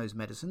in those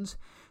medicines,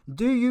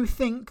 do you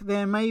think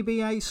there may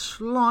be a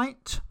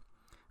slight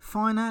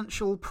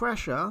financial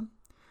pressure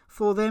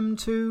for them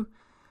to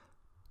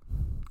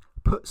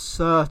put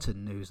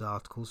certain news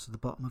articles to the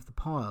bottom of the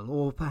pile,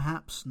 or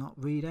perhaps not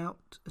read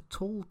out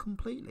at all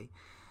completely?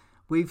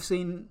 We've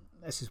seen,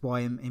 this is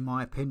why in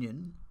my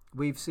opinion,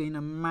 we've seen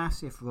a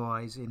massive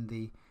rise in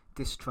the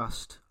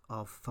distrust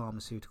of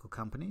pharmaceutical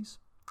companies.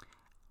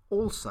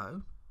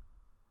 Also,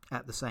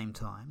 at the same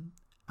time,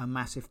 a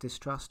massive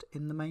distrust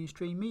in the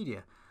mainstream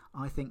media.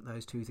 I think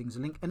those two things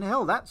are linked. And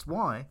hell, that's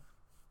why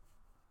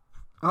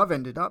I've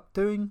ended up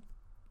doing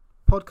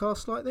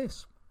podcasts like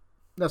this.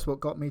 That's what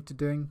got me to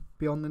doing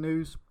Beyond the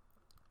News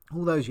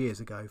all those years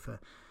ago for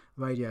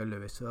Radio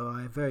Lewis. So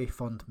I have very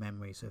fond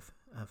memories of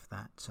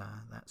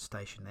that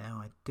station there.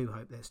 I do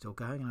hope they're still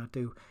going, and I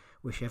do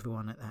wish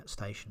everyone at that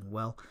station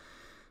well.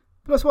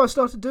 But that's why I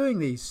started doing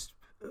these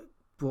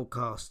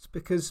broadcasts,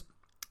 because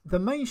the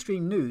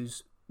mainstream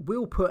news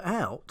will put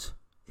out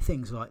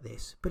things like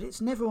this, but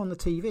it's never on the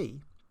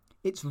TV.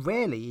 It's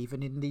rarely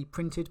even in the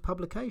printed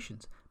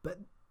publications, but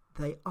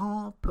they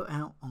are put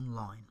out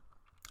online.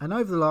 And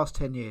over the last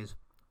 10 years,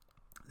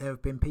 there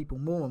have been people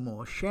more and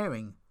more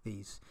sharing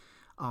these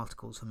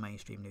articles from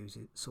mainstream news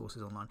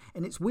sources online.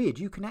 And it's weird,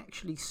 you can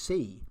actually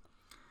see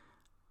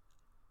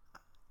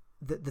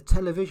the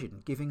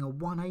television giving a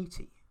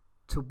 180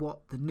 to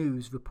what the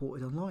news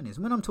reported online is.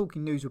 And when I'm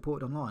talking news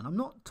reported online, I'm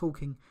not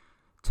talking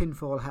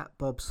tinfoil hat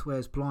Bob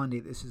swears blindly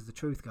this is the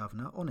truth,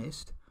 governor.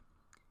 Honest,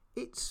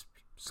 it's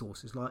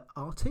sources like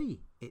RT,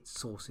 it's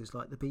sources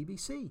like the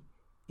BBC,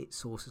 it's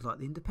sources like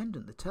The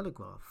Independent, The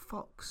Telegraph,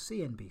 Fox,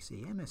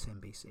 CNBC,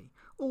 MSNBC.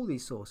 All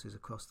these sources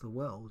across the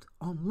world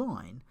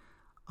online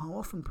are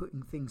often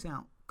putting things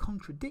out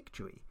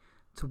contradictory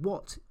to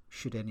what,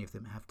 should any of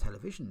them have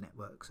television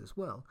networks as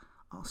well,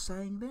 are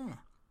saying there.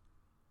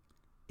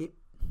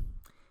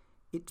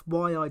 It's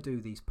why I do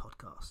these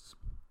podcasts.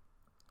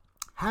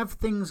 Have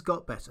things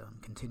got better? I'm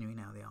continuing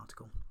now the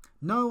article.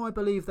 No, I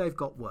believe they've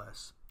got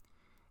worse.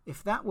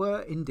 If that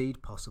were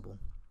indeed possible.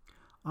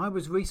 I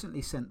was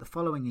recently sent the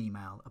following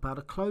email about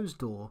a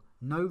closed-door,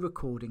 no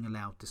recording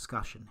allowed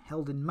discussion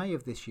held in May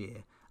of this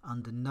year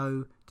under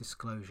no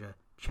disclosure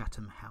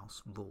Chatham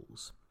House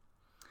rules.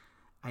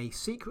 A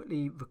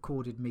secretly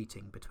recorded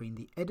meeting between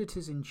the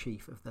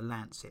editors-in-chief of The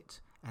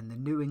Lancet and the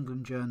New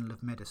England Journal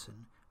of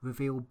Medicine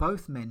revealed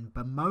both men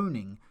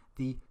bemoaning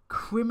the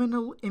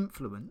criminal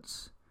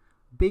influence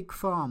Big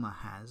Pharma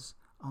has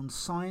on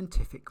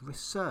scientific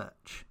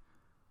research.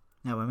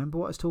 Now, remember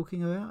what I was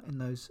talking about in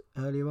those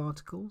earlier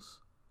articles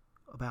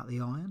about the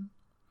iron?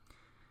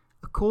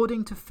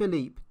 According to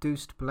Philippe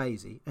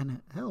Douste-Blazy,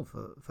 and hell,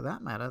 for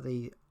that matter,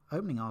 the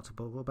opening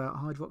article about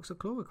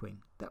hydroxychloroquine,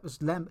 that was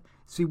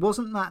see,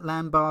 wasn't that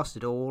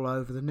lambasted all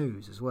over the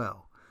news as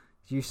well?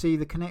 Do you see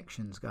the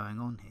connections going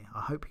on here? I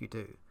hope you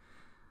do,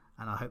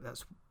 and I hope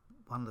that's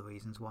one of the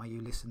reasons why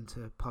you listen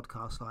to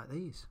podcasts like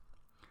these.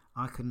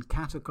 I can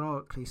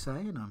categorically say,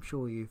 and I'm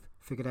sure you've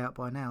figured out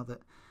by now,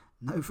 that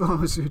no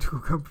pharmaceutical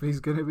company is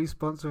going to be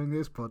sponsoring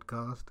this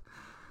podcast,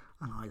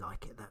 and I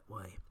like it that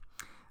way.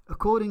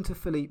 According to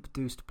Philippe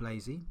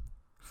Douste-Blazy,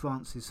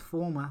 France's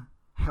former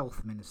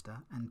health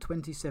minister and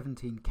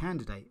 2017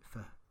 candidate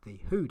for the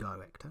WHO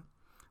director,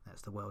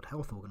 that's the World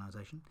Health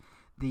Organization,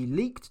 the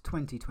leaked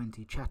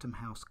 2020 Chatham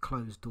House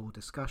closed-door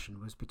discussion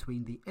was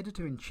between the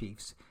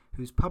editor-in-chiefs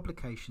whose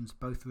publications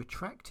both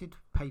retracted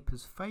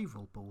papers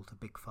favourable to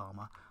Big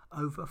Pharma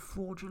over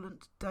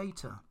fraudulent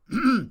data.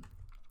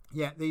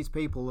 Yeah, these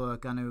people are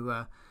going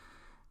to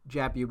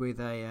jab you with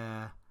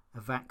a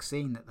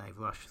vaccine that they've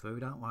rushed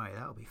through. Don't worry,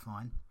 that'll be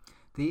fine.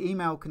 The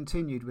email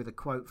continued with a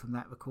quote from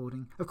that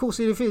recording. Of course,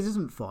 if it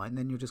isn't fine,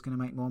 then you're just going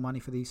to make more money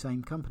for these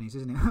same companies,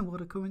 isn't it?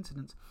 What a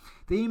coincidence.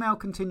 The email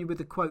continued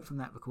with a quote from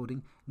that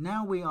recording.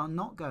 Now we are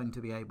not going to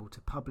be able to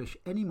publish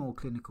any more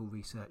clinical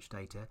research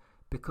data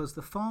because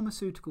the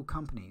pharmaceutical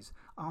companies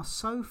are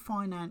so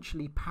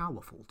financially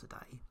powerful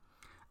today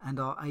and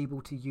are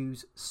able to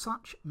use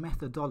such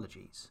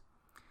methodologies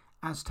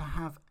as to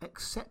have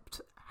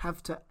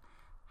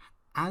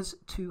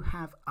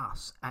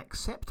us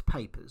accept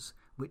papers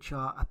which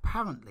are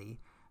apparently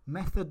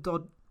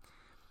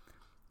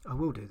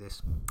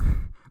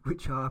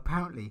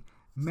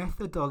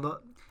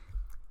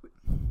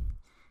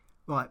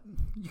right,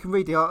 you can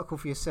read the article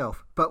for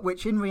yourself, but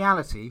which in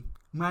reality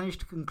manage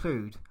to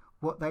conclude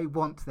what they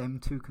want them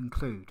to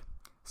conclude,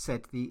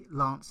 said the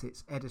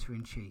Lancet's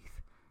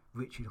editor-in-chief,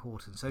 Richard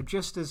Horton. So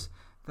just as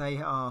They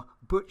are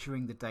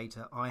butchering the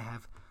data. I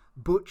have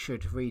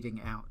butchered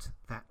reading out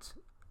that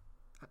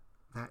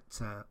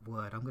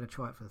word. I'm going to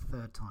try it for the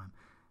third time.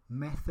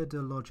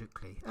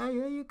 Methodologically. Hey,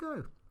 there you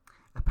go.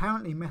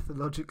 Apparently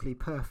methodologically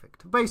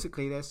perfect.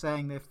 Basically, they're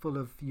saying they're full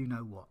of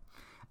you-know-what.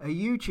 A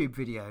YouTube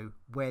video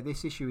where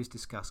this issue is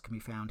discussed can be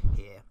found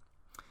here.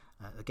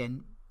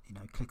 Again,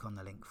 click on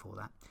the link for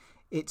that.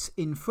 It's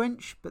in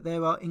French, but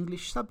there are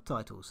English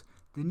subtitles.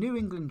 The New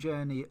England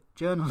Journal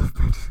of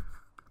Medicine...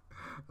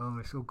 Oh,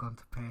 it's all gone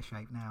to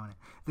pear-shaped now, isn't it?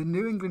 The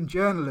New England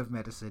Journal of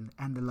Medicine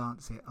and The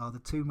Lancet are the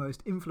two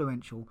most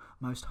influential,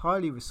 most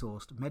highly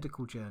resourced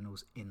medical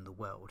journals in the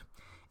world.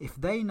 If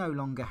they no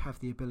longer have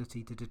the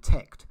ability to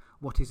detect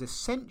what is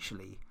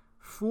essentially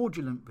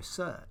fraudulent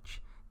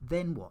research,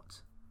 then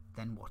what?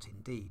 Then what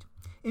indeed?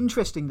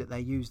 Interesting that they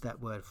use that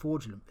word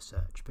fraudulent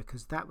research,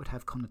 because that would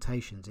have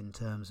connotations in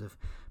terms of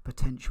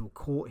potential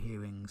court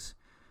hearings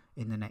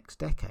in the next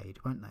decade,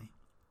 won't they?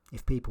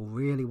 If people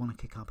really want to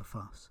kick up a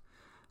fuss.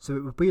 So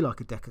it would be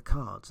like a deck of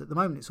cards. At the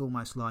moment, it's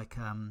almost like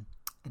an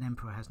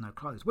emperor has no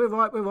clothes. We're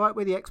right,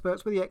 we're the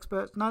experts.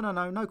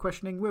 No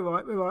questioning, we're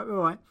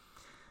right.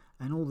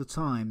 And all the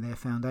time, their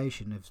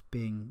foundation is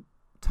being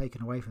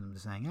taken away from them,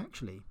 saying,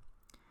 actually,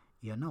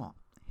 you're not.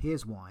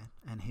 Here's why,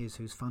 and here's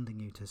who's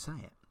funding you to say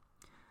it.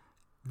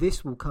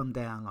 This will come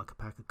down like a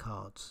pack of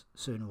cards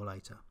sooner or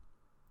later.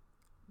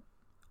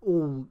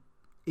 All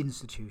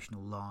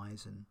institutional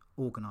lies and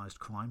organised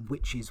crime,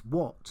 which is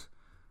what...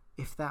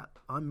 If that,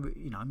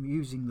 I'm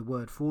using the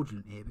word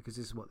fraudulent here because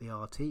this is what the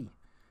RT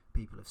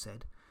people have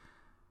said.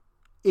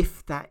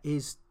 If that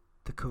is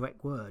the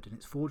correct word and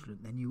it's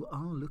fraudulent, then you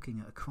are looking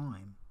at a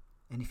crime.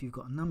 And if you've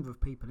got a number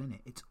of people in it,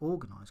 it's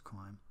organised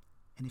crime.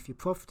 And if you're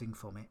profiting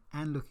from it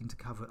and looking to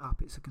cover it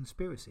up, it's a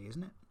conspiracy,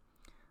 isn't it?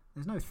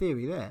 There's no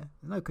theory there.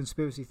 There's no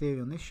conspiracy theory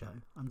on this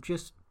show. I'm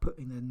just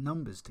putting the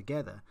numbers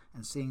together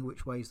and seeing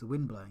which way is the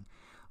wind blowing.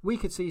 We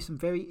could see some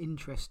very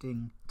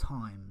interesting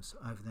times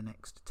over the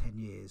next 10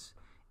 years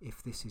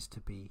if this is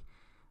to be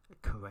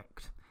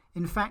correct.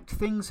 In fact,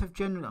 things have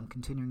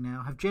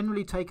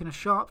generally taken a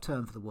sharp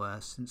turn for the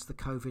worse since the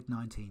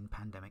COVID-19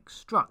 pandemic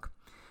struck.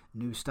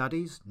 New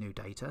studies, new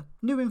data,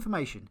 new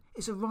information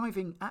is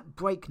arriving at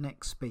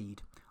breakneck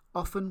speed,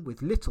 often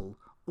with little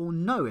or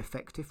no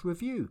effective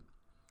review.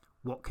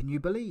 What can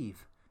you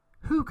believe?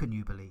 Who can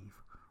you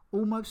believe?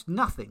 Almost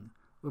nothing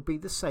would be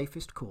the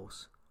safest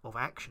course of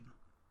action.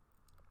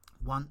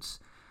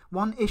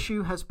 One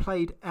issue has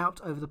played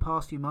out over the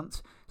past few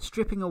months,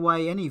 stripping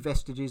away any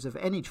vestiges of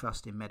any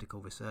trust in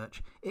medical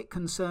research. It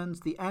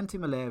concerns the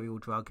anti-malarial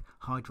drug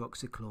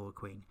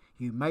hydroxychloroquine.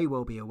 You may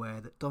well be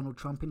aware that Donald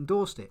Trump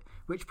endorsed it,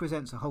 which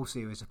presents a whole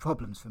series of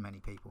problems for many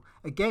people.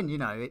 Again,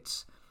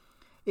 it's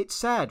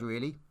sad,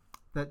 really,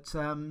 that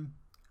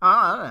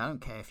I don't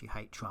care if you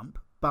hate Trump,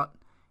 but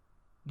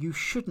you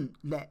shouldn't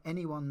let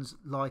anyone's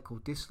like or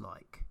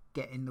dislike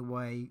get in the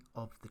way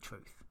of the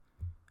truth.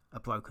 A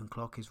broken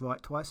clock is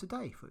right twice a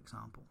day, for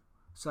example.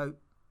 So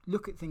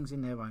look at things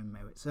in their own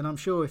merits. And I'm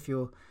sure if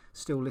you're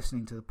still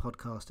listening to the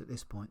podcast at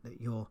this point that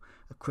you're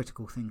a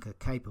critical thinker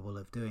capable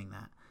of doing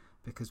that.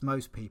 Because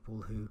most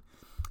people who...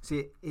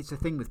 See, it's a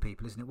thing with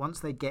people, isn't it? Once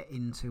they get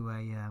into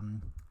a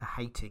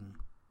hating,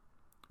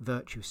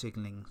 virtue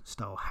signalling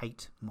style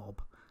hate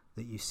mob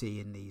that you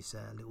see in these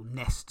little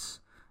nests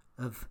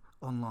of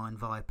online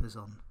vipers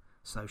on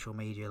social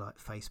media like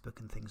Facebook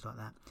and things like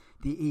that,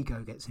 the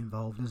ego gets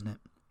involved, doesn't it?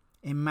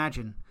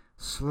 Imagine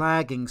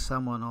slagging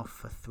someone off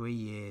for 3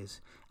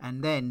 years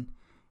and then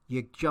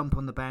you jump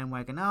on the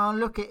bandwagon. Oh,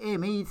 look at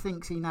him. He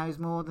thinks he knows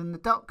more than the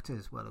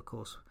doctors. Well, of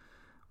course,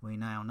 we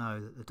now know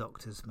that the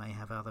doctors may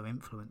have other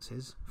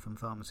influences from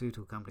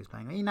pharmaceutical companies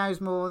playing. He knows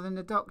more than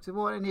the doctor.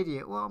 What an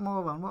idiot. What a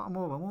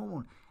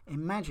moron.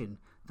 Imagine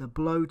the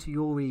blow to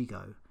your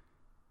ego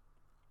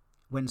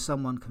when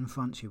someone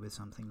confronts you with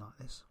something like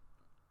this.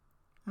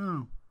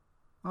 Oh,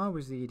 I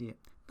was the idiot.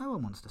 No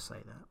one wants to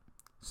say that.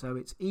 So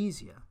it's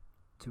easier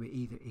to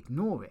either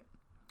ignore it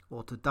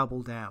or to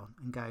double down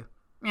and go,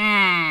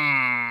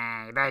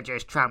 they're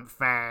just Trump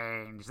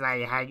fans.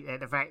 They hate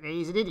the fact that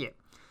he's an idiot.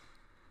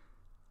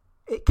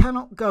 It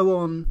cannot go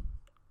on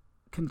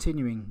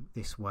continuing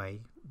this way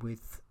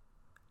with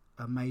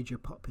a major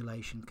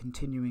population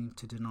continuing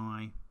to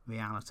deny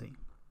reality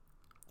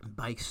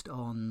based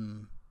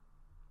on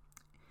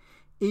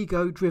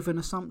ego-driven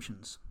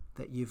assumptions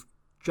that you've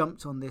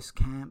jumped on this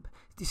camp.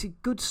 This is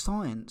good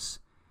science.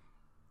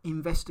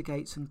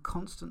 Investigates and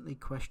constantly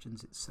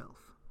questions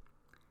itself.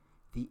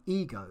 The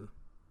ego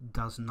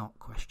does not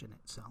question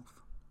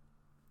itself.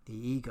 The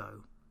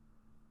ego,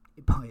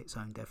 by its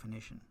own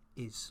definition,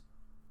 is...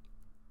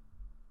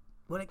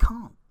 Well, it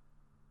can't.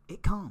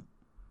 It can't.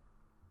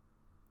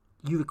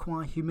 You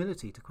require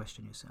humility to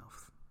question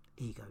yourself.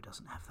 Ego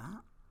doesn't have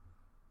that.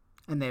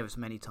 And there is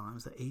many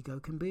times that ego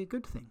can be a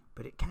good thing,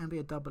 but it can be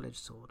a double-edged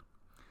sword.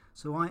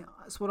 So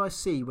that's what I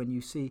see when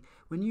you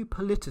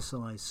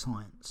politicise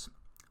science.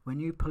 When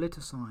you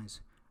politicise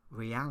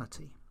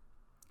reality,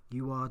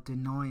 you are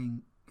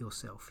denying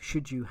yourself,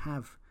 should you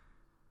have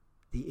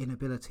the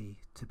inability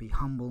to be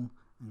humble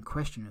and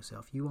question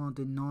yourself, you are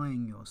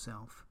denying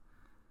yourself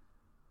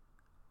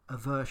a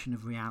version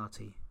of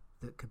reality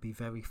that could be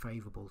very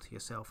favourable to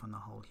yourself and the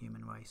whole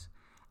human race.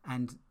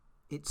 And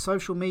it's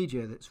social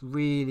media that's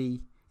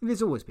really,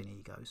 there's always been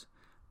egos,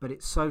 but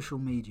it's social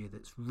media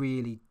that's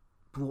really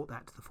brought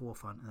that to the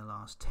forefront in the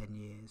last 10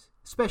 years,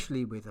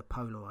 especially with a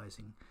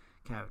polarising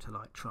character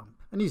like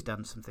Trump. And he's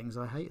done some things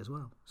I hate as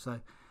well. So,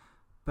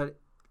 but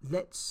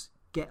let's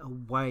get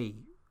away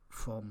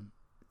from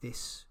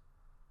this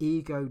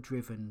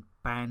ego-driven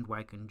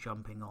bandwagon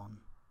jumping on.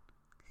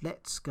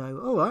 Let's go,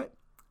 all right,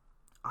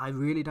 I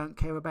really don't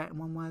care about it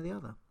one way or the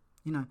other.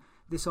 You know,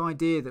 this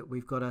idea that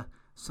we've got to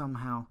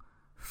somehow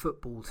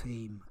football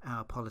team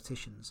our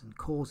politicians and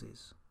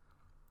causes,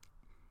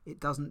 it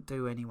doesn't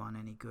do anyone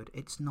any good.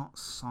 It's not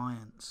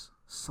science.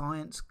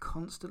 Science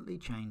constantly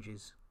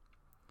changes.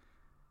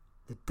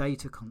 The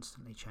data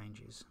constantly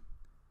changes.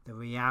 The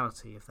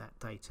reality of that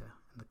data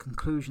and the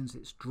conclusions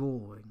it's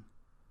drawing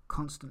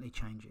constantly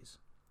changes.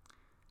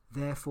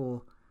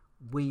 Therefore,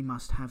 we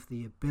must have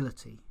the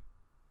ability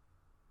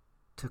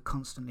to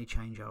constantly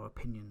change our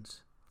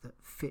opinions that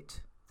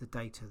fit the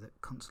data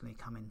that constantly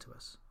come into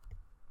us.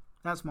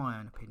 That's my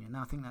own opinion.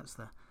 I think that's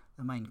the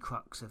main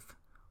crux of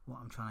what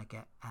I'm trying to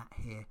get at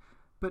here.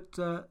 But,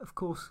 of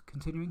course,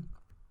 continuing.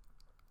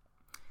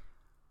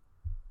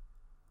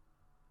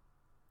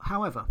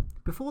 However,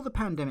 before the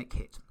pandemic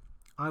hit,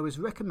 I was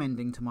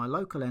recommending to my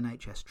local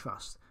NHS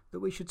trust that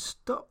we should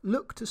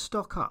look to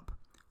stock up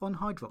on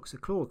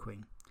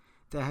hydroxychloroquine.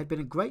 There had been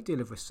a great deal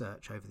of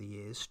research over the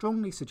years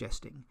strongly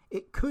suggesting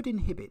it could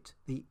inhibit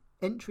the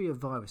entry of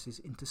viruses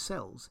into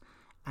cells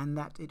and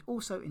that it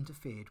also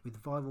interfered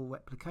with viral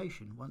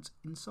replication once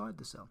inside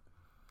the cell.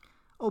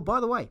 Oh, by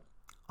the way,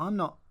 I'm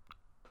not,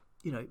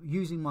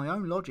 using my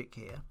own logic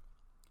here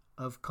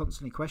of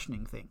constantly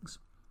questioning things.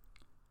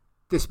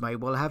 This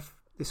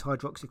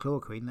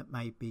hydroxychloroquine that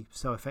may be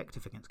so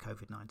effective against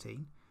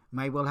COVID-19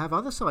 may well have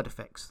other side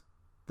effects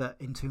that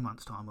in 2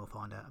 months' time we'll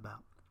find out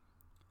about.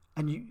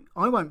 And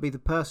I won't be the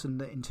person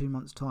that in 2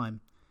 months'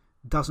 time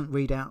doesn't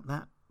read out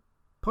that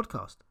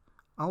podcast.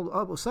 I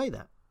will say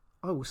that.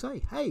 I will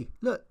say, hey,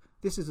 look,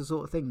 this is the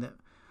sort of thing that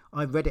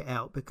I read it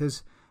out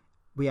because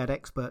we had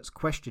experts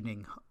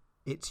questioning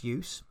its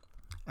use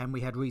and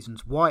we had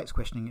reasons why it's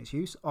questioning its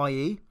use,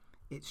 i.e.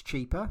 it's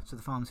cheaper, so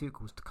the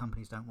pharmaceuticals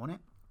companies don't want it,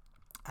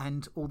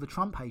 and all the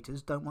Trump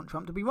haters don't want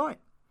Trump to be right.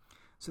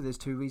 So there's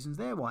 2 reasons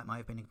there why it may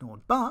have been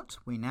ignored. But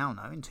we now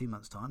know in 2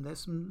 months' time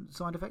there's some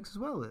side effects as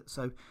well.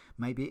 So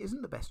maybe it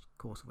isn't the best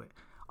course of it.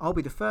 I'll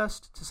be the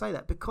first to say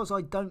that because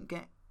I don't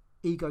get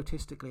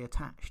egotistically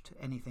attached to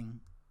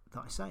anything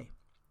that I say.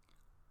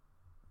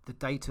 The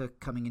data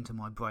coming into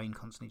my brain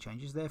constantly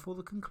changes, therefore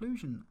the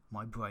conclusion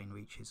my brain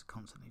reaches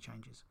constantly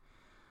changes.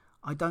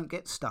 I don't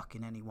get stuck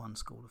in any one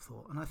school of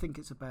thought, and I think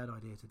it's a bad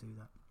idea to do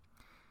that.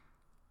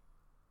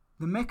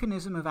 The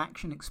mechanism of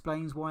action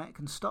explains why it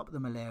can stop the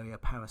malaria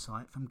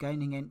parasite from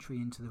gaining entry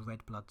into the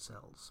red blood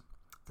cells.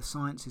 The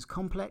science is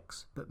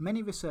complex, but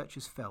many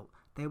researchers felt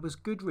there was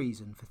good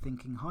reason for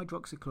thinking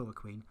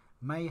hydroxychloroquine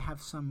may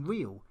have some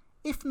real,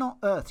 if not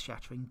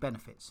earth-shattering,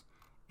 benefits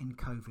in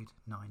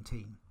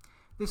COVID-19.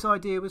 This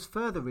idea was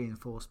further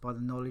reinforced by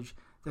the knowledge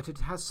that it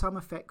has some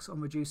effects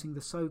on reducing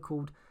the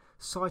so-called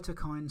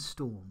cytokine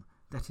storm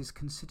that is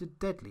considered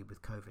deadly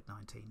with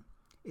COVID-19.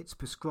 It's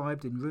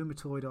prescribed in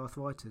rheumatoid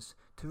arthritis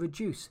to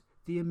reduce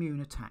the immune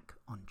attack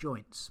on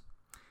joints.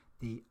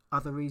 The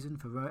other reason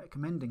for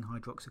recommending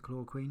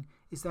hydroxychloroquine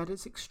is that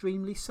it's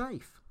extremely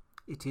safe.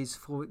 It is,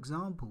 for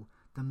example,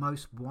 the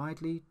most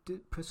widely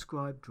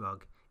prescribed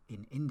drug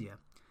in India.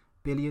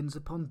 Billions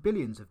upon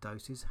billions of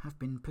doses have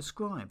been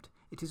prescribed.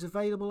 It is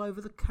available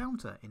over the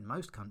counter in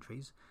most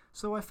countries,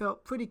 so I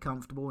felt pretty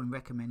comfortable and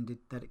recommended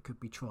that it could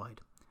be tried.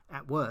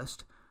 At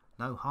worst,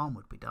 no harm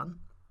would be done.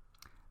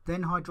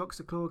 Then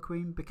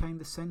hydroxychloroquine became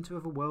the centre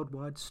of a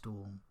worldwide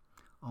storm.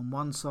 On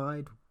one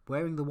side,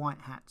 wearing the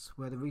white hats,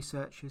 were the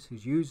researchers who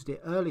used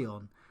it early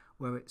on,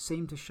 where it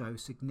seemed to show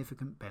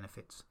significant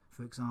benefits.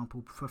 For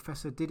example,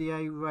 Professor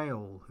Didier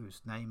Raoult,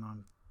 whose name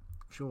I'm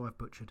sure I've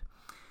butchered.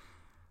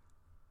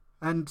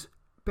 And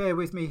bear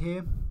with me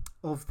here,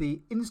 of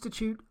the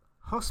Institut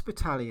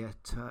Hospitalo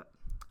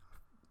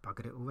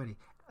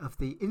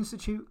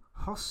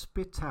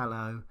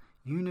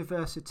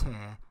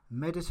Universitaire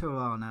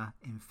Méditerranée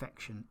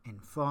Infection in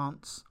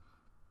France,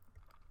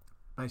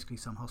 basically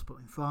some hospital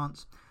in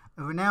France.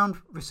 A renowned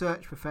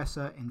research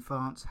professor in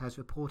France has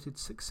reported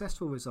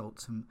successful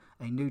results from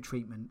a new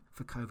treatment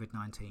for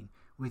COVID-19,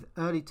 with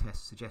early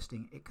tests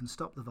suggesting it can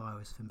stop the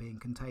virus from being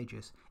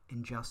contagious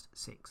in just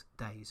 6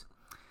 days.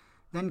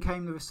 Then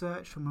came the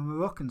research from a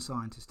Moroccan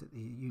scientist at the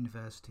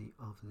University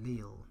of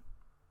Lille.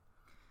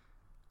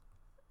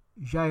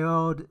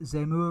 Gerard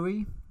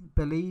Zemouri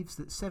believes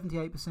that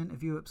 78%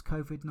 of Europe's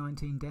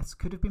COVID-19 deaths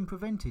could have been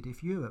prevented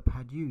if Europe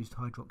had used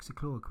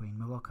hydroxychloroquine.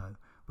 Morocco,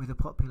 with a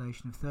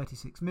population of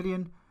 36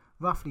 million,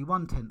 roughly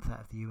 1/10 that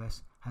of the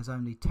US, has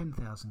only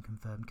 10,000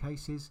 confirmed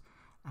cases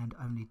and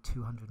only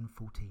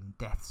 214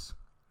 deaths.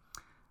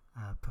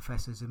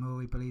 Professor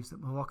Zemouri believes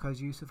that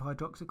Morocco's use of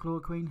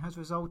hydroxychloroquine has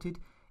resulted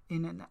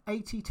in an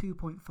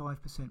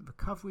 82.5%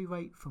 recovery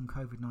rate from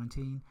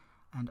COVID-19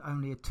 and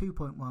only a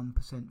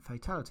 2.1%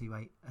 fatality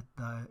rate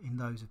in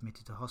those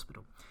admitted to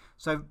hospital.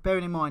 So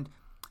bearing in mind,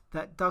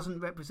 that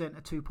doesn't represent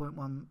a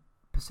 2.1%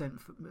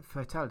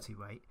 fatality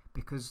rate,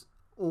 because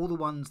all the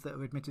ones that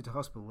are admitted to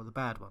hospital were the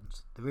bad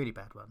ones, the really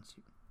bad ones,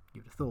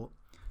 you would have thought.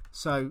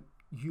 So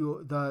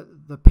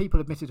the people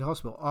admitted to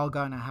hospital are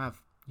going to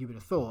have, you would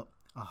have thought,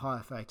 a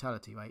higher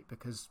fatality rate,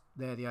 because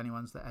they're the only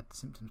ones that had the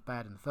symptoms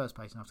bad in the first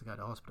place and have to go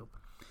to hospital.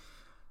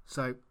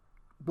 So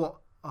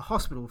what a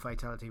hospital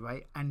fatality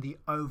rate and the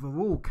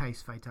overall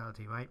case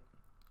fatality rate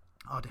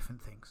are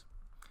different things.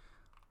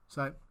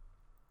 So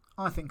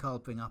I think I'll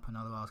bring up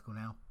another article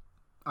now.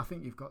 I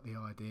think you've got the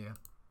idea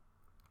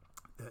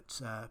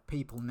that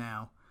people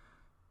now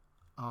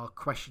are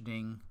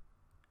questioning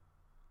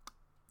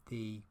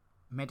the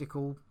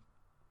medical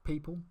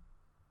people,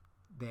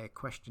 they're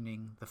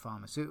questioning the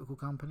pharmaceutical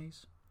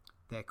companies,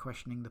 they're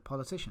questioning the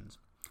politicians,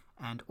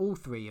 and all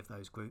three of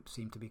those groups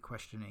seem to be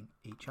questioning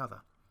each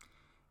other.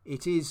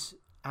 It is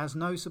as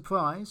no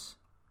surprise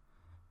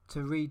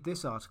to read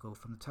this article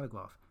from the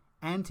Telegraph.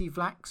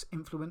 Anti-vax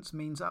influence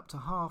means up to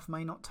half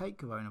may not take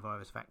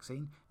coronavirus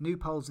vaccine. New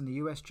polls in the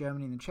US,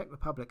 Germany and the Czech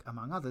Republic,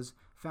 among others,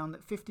 found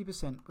that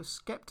 50% were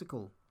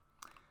sceptical.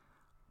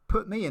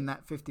 Put me in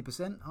that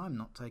 50%, I'm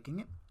not taking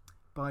it.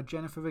 By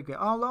Jennifer Wrigley.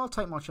 I'll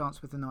take my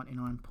chance with the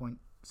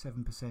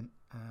 99.7%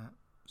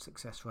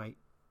 success rate.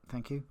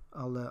 Thank you.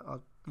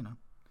 I'll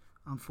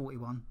I'm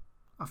 41.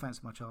 I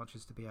fancy my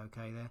chances to be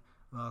okay there,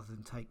 rather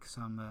than take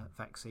some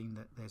vaccine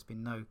that there's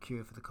been no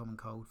cure for the common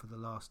cold for the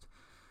last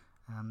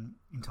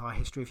entire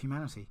history of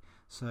humanity.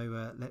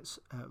 So let's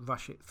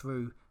rush it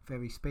through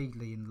very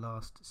speedily in the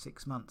last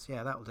 6 months.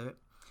 Yeah, that'll do it.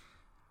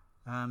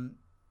 In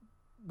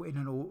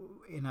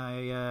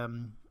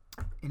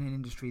an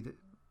industry that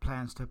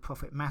plans to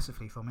profit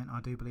massively from it, I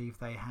do believe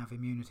they have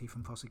immunity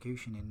from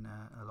prosecution in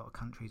a lot of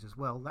countries as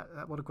well.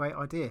 What a great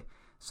idea.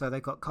 So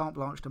they've got carte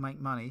blanche to make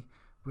money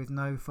with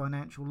no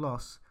financial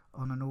loss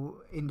on an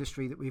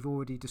industry that we've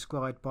already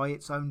described by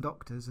its own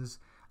doctors as,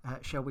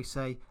 shall we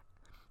say,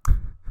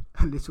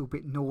 a little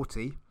bit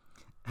naughty.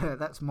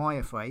 That's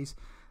my phrase.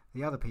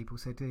 The other people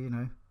said,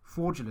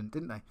 fraudulent,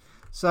 didn't they?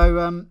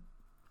 So,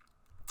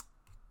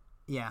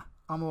 yeah,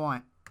 I'm all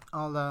right.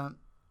 I'll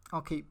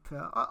keep.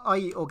 I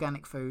eat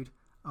organic food.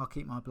 I'll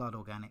keep my blood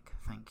organic.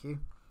 Thank you.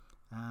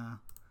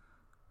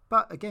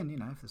 But again,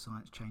 if the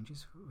science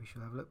changes, we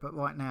should have a look. But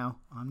right now,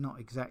 I'm not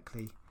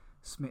exactly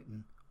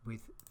smitten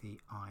with the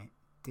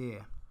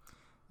idea.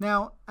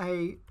 Now,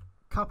 a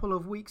couple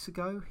of weeks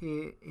ago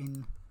here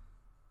in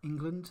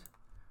England,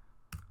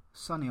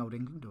 sunny old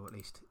England, or at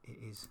least it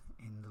is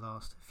in the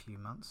last few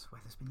months,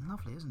 weather's been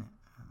lovely, isn't it?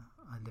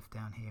 I live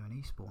down here in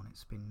Eastbourne.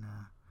 It's been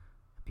a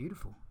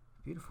beautiful,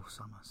 beautiful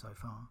summer so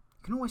far.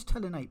 You can always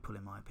tell in April,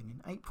 in my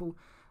opinion.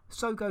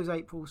 So goes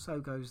April, so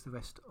goes the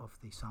rest of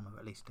the summer,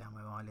 at least down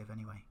where I live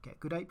anyway. Get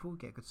good April,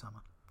 get good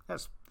summer.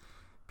 That's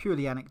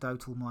purely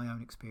anecdotal, my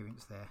own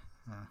experience there.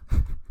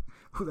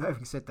 Although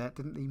having said that,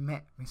 didn't the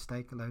Met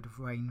mistake a load of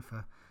rain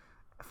for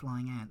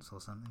flying ants or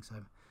something? So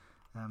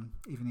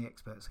even the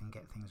experts can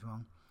get things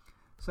wrong.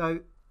 So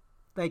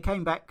they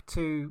came back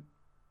to,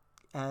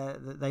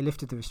 they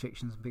lifted the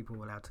restrictions and people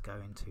were allowed to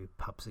go into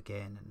pubs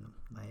again, and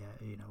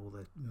they, all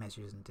the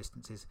measures and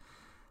distances.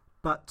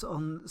 But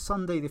on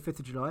Sunday, the 5th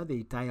of July,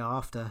 the day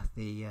after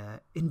the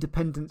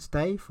Independence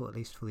Day, at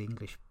least for the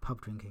English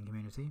pub drinking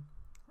community,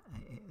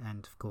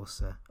 and of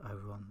course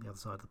over on the other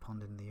side of the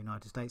pond in the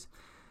United States,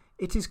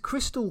 it is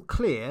crystal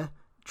clear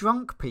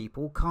drunk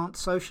people can't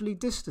socially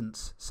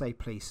distance, say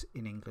police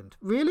in England.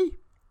 Really?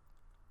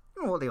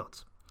 What are the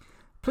odds?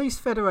 Police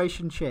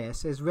Federation chair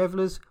says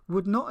revellers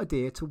would not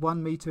adhere to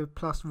 1 metre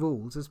plus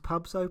rules as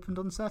pubs opened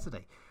on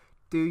Saturday.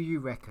 Do you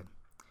reckon?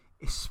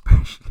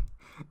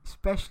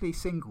 Especially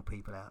single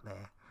people out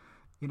there.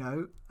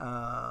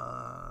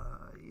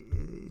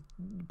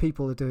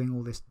 People are doing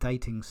all this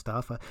dating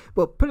stuff.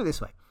 Well, put it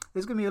this way.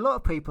 There's going to be a lot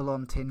of people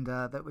on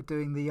Tinder that were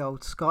doing the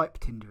old Skype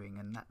Tindering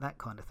and that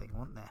kind of thing,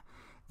 weren't there?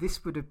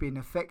 This would have been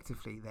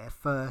effectively their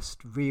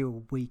first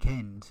real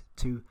weekend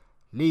to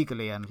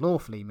legally and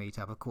lawfully meet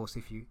up. Of course,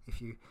 if you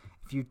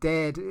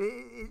dared,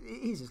 it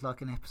is. It's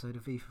like an episode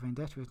of V for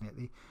Vendetta, isn't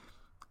it?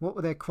 What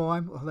were their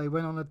crime? Well, they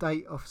went on a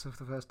date off for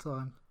the first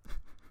time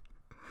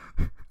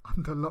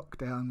under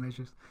lockdown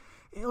measures.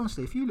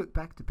 Honestly, if you look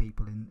back to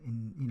people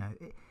in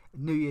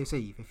New Year's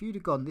Eve, if you'd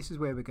have gone, this is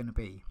where we're going to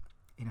be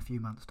in a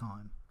few months'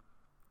 time,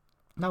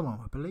 no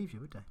one would believe you,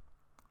 would they?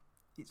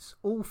 It's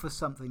all for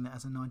something that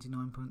has a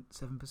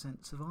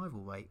 99.7%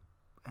 survival rate.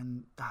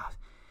 And,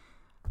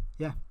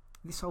 yeah,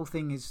 this whole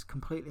thing is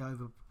completely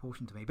over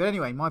proportion to me. But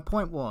anyway, my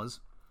point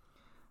was,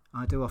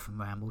 I do often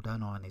ramble,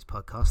 don't I, on these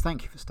podcasts.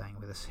 Thank you for staying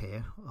with us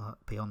here,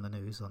 Beyond the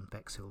News on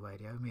Bexhill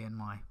Radio. Me and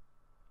my...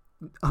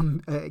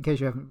 in case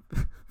you haven't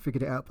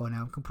figured it out by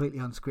now, I'm completely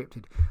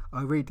unscripted.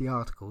 I read the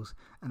articles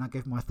and I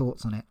give my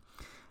thoughts on it.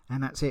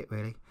 And that's it,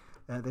 really.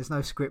 There's no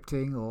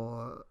scripting,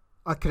 or...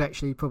 I could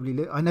actually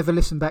probably... I never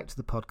listen back to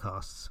the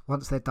podcasts.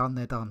 Once they're done,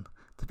 they're done.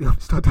 To be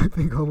honest, I don't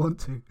think I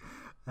want to.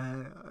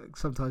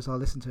 Sometimes I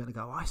listen to it and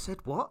go, I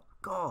said what?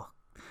 God.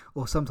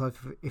 Or sometimes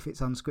if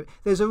it's unscripted.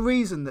 There's a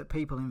reason that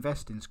people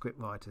invest in script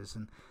writers,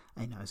 and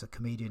as a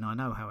comedian I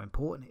know how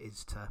important it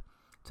is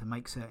to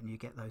make certain you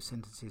get those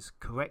sentences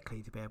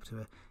correctly, to be able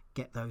to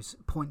get those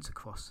points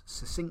across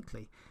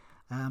succinctly.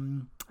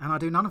 And I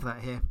do none of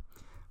that here.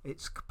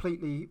 It's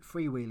completely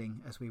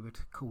freewheeling, as we would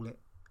call it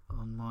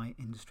on my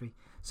industry.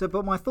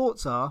 But my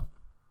thoughts are,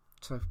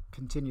 to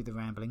continue the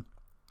rambling,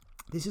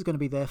 this is going to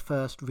be their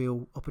first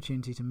real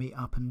opportunity to meet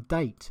up and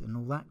date and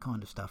all that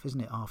kind of stuff,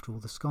 isn't it, after all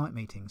the Skype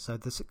meetings? So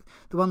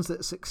the ones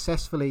that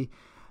successfully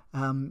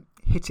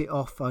hit it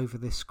off over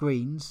the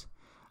screens,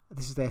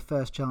 this is their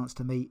first chance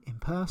to meet in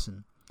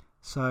person.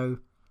 So,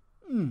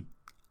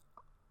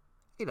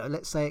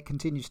 let's say it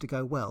continues to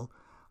go well.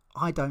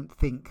 I don't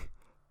think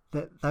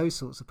that those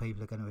sorts of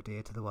people are going to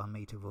adhere to the 1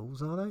 metre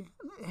rules, are they?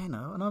 And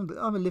I'm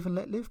a live and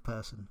let live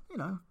person.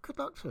 Good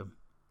luck to them.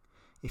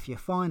 If you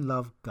find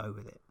love, go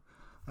with it.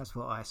 That's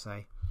what I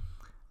say.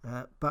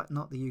 But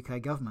not the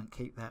UK government.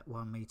 Keep that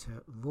 1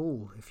 metre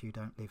rule if you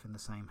don't live in the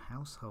same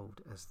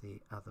household as the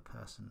other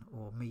person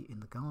or meet in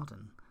the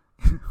garden.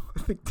 I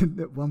think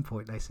at one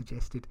point they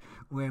suggested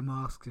wear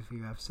masks if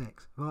you have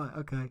sex. Right,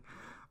 okay.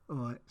 All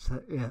right,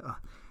 so yeah,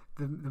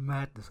 the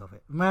madness of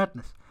it.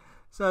 Madness.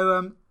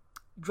 So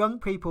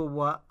drunk people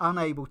were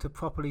unable to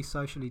properly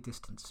socially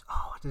distance.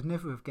 Oh, I'd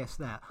never have guessed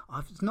that.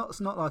 It's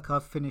not like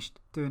I've finished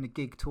doing a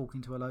gig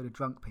talking to a load of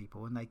drunk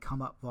people and they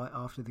come up right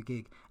after the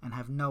gig and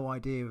have no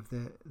idea of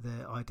the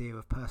idea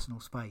of personal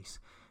space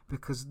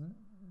because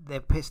they're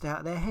pissed out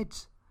of their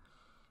heads.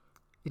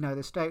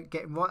 They're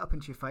getting right up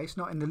into your face,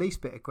 not in the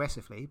least bit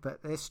aggressively,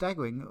 but they're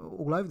staggering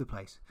all over the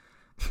place.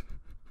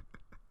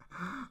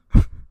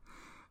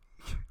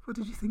 What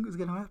did you think was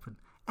going to happen?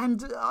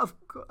 And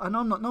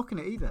I'm not knocking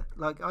it either.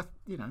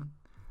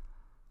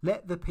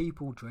 Let the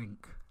people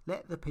drink.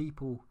 Let the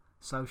people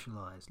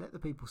socialise. Let the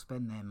people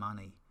spend their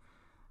money.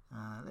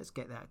 Let's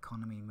get that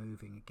economy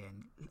moving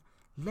again.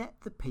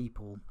 Let the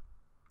people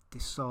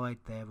decide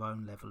their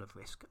own level of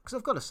risk. Because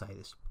I've got to say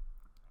this.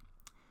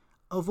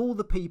 Of all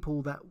the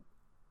people that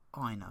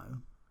I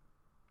know,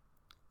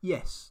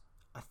 yes,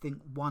 I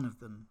think one of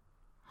them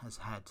has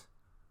had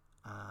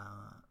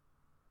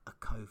a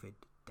COVID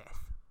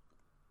death.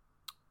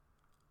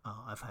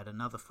 I've had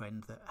another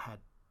friend that had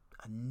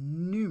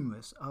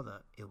numerous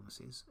other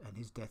illnesses, and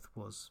his death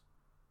was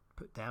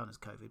put down as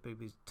COVID, but he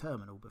was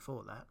terminal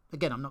before that.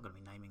 Again, I'm not going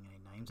to be naming any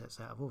names; that's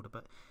out of order.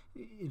 But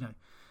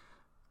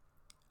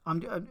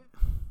I'm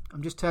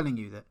just telling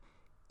you that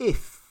I'm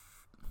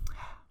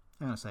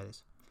going to say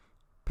this: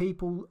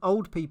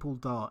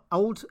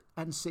 old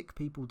and sick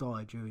people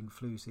die during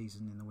flu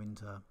season in the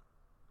winter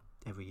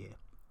every year.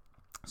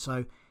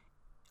 So,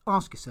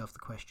 ask yourself the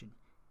question: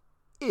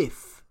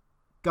 if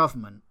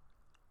government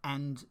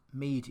and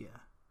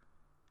media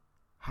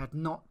had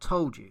not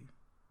told you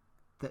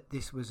that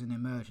this was an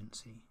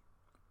emergency,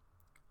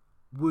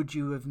 would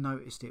you have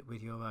noticed it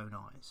with your own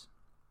eyes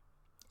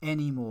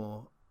any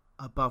more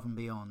above and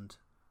beyond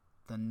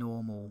the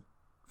normal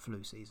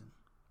flu season?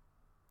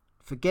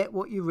 Forget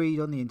what you read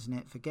on the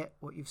internet, forget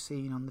what you've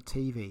seen on the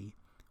TV.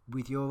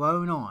 With your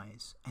own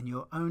eyes and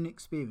your own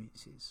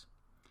experiences,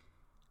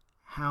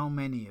 how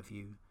many of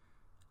you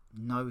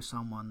know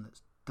someone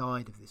that's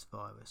died of this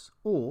virus,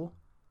 or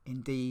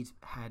indeed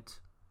had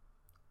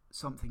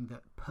something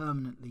that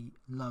permanently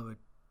lowered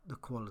the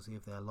quality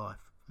of their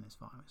life from this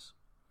virus?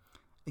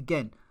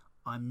 Again,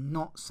 I'm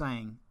not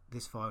saying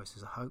this virus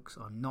is a hoax.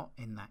 I'm not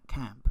in that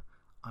camp.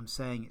 I'm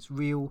saying it's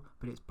real,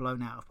 but it's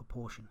blown out of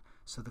proportion.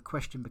 So the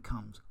question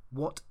becomes,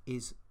 what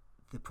is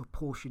the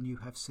proportion you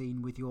have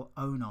seen with your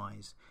own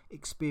eyes,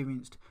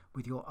 experienced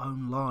with your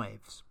own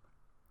lives?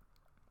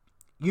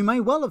 You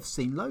may well have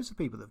seen loads of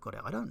people that have got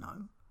it. I don't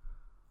know.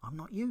 I'm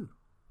not you.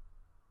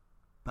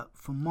 But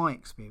from my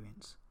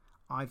experience,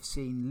 I've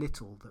seen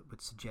little that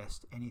would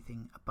suggest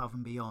anything above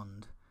and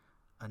beyond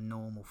a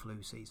normal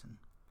flu season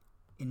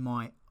in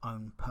my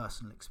own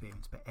personal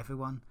experience. But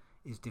everyone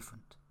is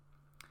different.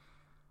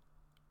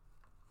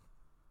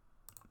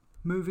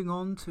 Moving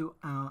on to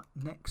our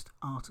next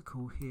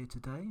article here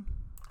today.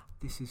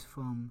 This is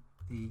from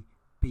the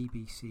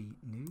BBC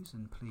News,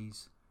 and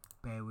please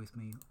bear with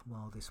me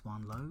while this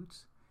one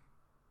loads.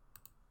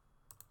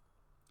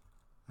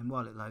 And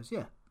while it loads,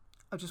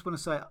 I just want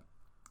to say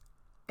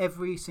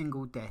every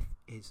single death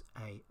is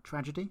a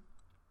tragedy,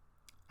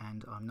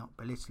 and I'm not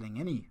belittling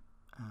any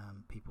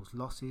people's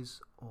losses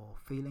or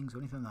feelings or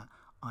anything like that.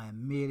 I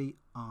am merely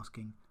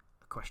asking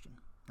a question.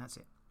 That's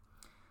it.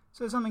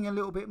 So something a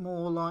little bit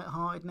more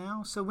light-hearted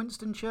now. Sir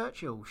Winston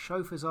Churchill,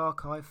 chauffeur's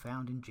archive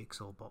found in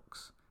jigsaw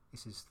box.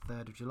 This is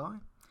 3rd of July.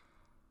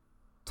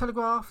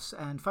 Telegraphs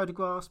and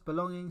photographs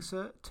belonging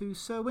to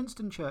Sir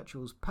Winston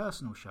Churchill's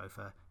personal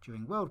chauffeur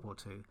during World War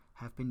II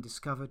have been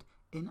discovered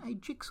in a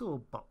jigsaw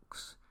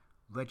box.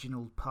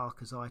 Reginald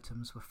Parker's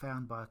items were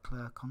found by a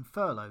clerk on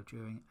furlough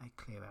during a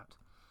clear-out.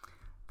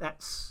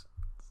 That's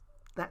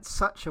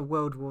such a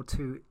World War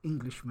II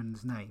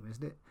Englishman's name,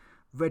 isn't it?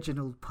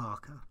 Reginald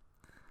Parker.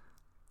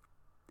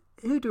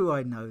 Who do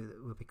I know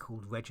that would be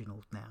called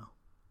Reginald now?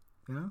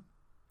 You know,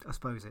 I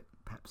suppose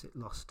perhaps it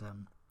lost a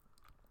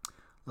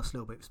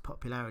little bit of its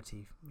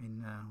popularity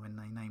in when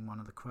they named one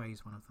of the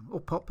Krays one of them, or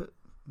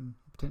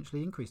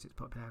potentially increased its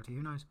popularity.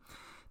 Who knows?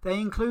 They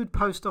include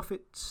post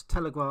office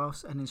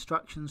telegraphs and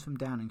instructions from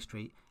Downing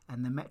Street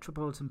and the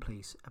Metropolitan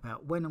Police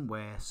about when and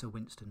where Sir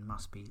Winston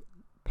must be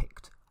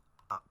picked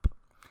up.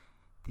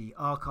 The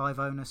archive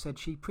owner said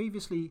she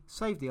previously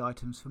saved the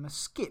items from a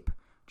skip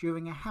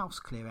during a house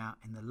clear-out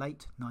in the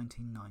late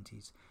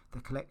 1990s. The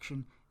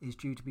collection is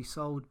due to be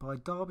sold by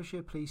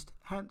Derbyshire Police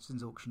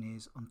Hanson's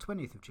auctioneers on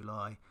 20th of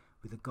July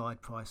with a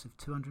guide price of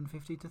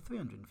 250 to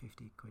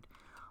 350 quid.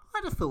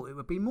 I'd have thought it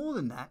would be more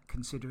than that,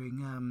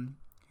 considering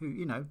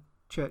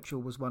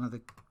Churchill was one of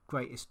the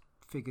greatest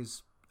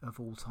figures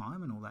of all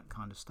time and all that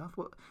kind of stuff.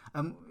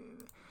 I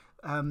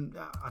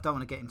don't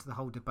want to get into the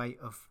whole debate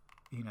of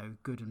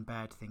good and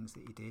bad things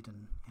that he did,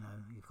 and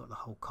you've got the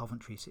whole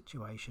Coventry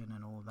situation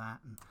and all that,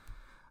 and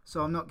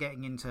so I'm not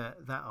getting into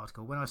that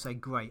article. When I say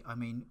great, I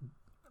mean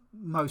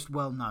most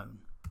well known.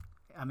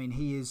 I mean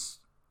he is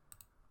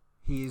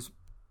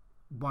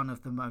one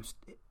of the most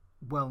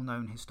well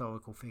known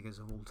historical figures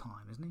of all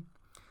time, isn't he?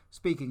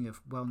 Speaking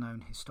of well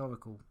known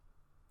historical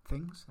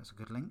things, that's a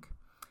good link.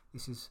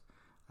 This is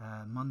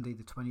Monday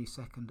the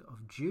 22nd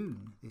of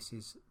June. This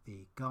is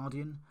The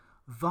Guardian.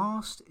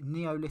 Vast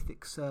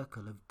Neolithic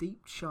circle of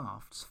deep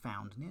shafts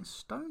found near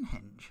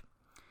Stonehenge.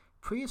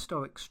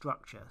 Prehistoric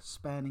structure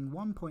spanning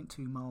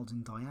 1.2 miles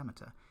in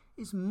diameter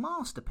is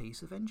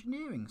masterpiece of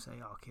engineering,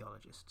 say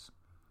archaeologists.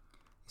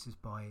 This is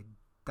by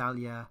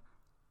Dalia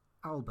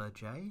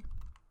Alberjay.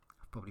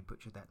 I've probably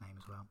butchered that name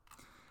as well.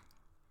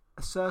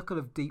 A circle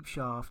of deep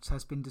shafts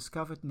has been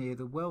discovered near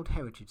the World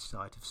Heritage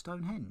Site of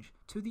Stonehenge,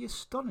 to the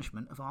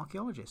astonishment of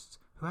archaeologists,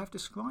 who have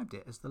described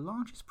it as the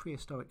largest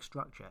prehistoric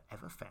structure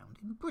ever found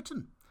in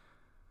Britain.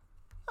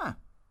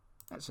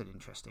 That's an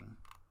interesting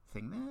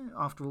thing there.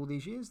 After all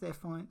these years, they're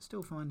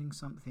still finding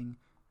something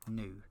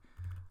new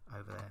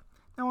over there.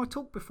 Now, I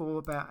talked before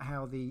about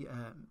how the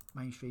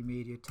mainstream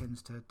media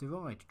tends to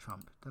deride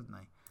Trump, doesn't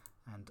they?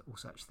 And all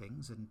such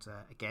things. And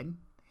again,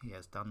 he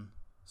has done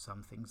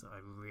some things that I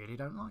really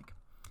don't like.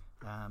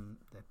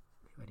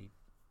 When he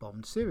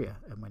bombed Syria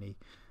and when he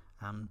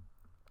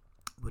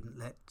wouldn't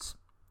let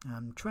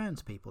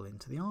trans people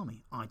into the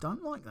army. I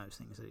don't like those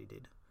things that he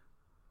did.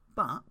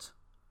 But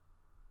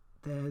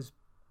there's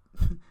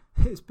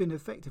been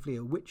effectively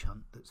a witch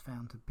hunt that's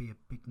found to be a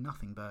big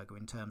nothing burger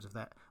in terms of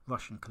that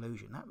Russian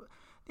collusion.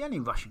 The only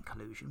Russian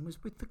collusion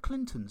was with the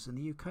Clintons and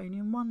the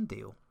Ukrainian One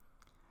deal.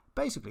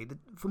 Basically,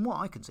 from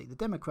what I can see, the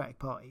Democratic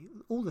Party,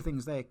 all the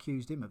things they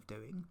accused him of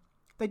doing,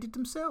 they did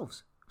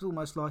themselves. It was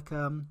almost like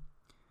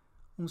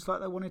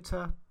they wanted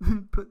to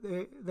put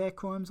their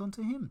crimes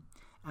onto him.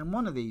 And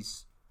one of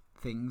these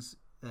things,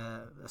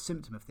 a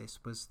symptom of this,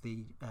 was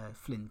the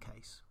Flynn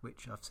case,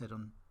 which I've said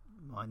on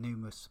my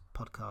numerous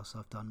podcasts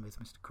I've done with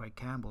Mr. Craig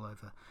Campbell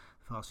over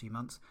the past few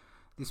months.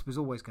 This was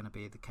always going to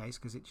be the case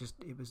because it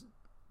was,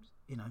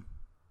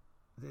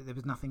 there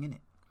was nothing in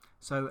it.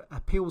 So,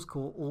 appeals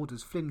court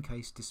orders Flynn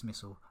case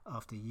dismissal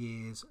after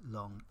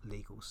years-long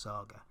legal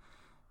saga.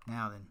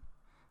 Now then,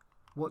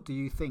 what do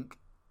you think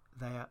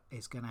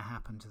is going to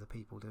happen to the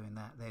people doing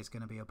that? There's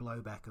going to be a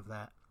blowback of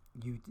that.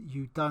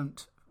 You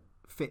don't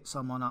fit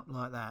someone up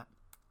like that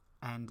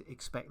and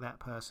expect that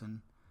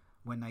person,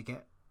 when they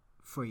get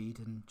freed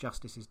and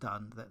justice is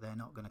done, that they're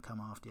not going to come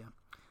after you.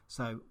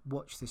 So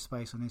watch this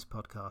space on this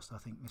podcast. I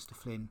think Mr.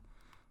 Flynn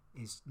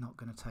is not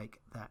going to take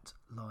that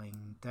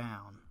lying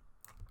down.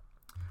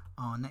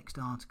 Our next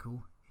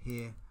article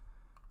here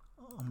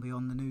on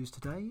Beyond the News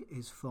today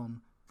is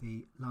from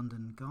the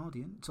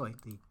Guardian,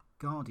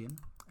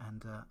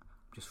 and I'm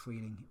just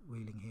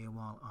reeling here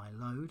while I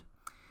load.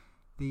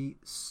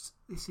 This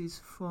is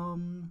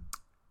from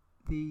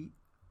the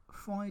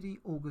Friday,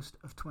 August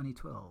of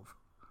 2012.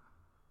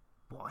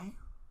 Why?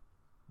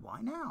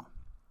 Why now?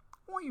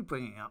 Why are you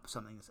bringing up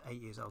something that's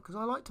 8 years old? Because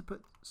I like to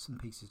put some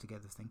pieces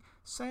together.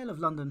 Sale of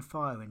London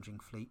fire engine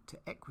fleet to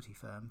equity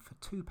firm for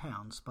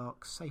 £2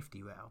 sparks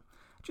safety row.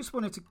 Just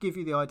wanted to give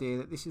you the idea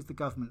that this is the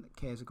government that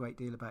cares a great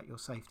deal about your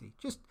safety.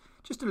 Just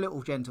a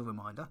little gentle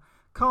reminder.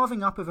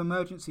 Carving up of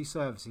emergency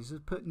services has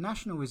put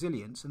national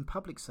resilience and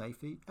public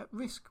safety at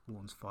risk,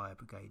 warns Fire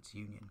Brigades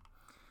Union.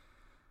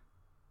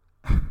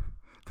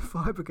 The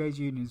Fire Brigades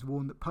Union has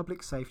warned that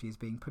public safety is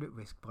being put at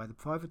risk by the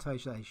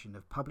privatisation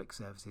of public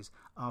services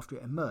after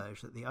it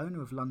emerged that the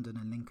owner of London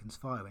and Lincoln's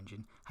fire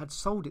engine had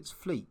sold its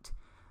fleet,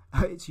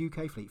 its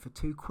UK fleet, for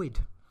 £2.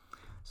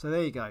 So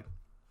there you go.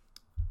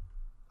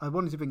 I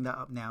wanted to bring that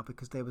up now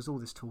because there was all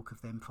this talk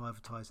of them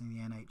privatising the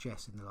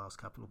NHS in the last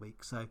couple of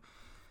weeks. So I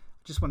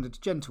just wanted a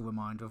gentle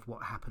reminder of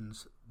what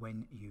happens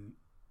when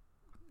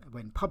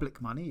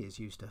public money is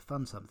used to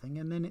fund something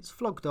and then it's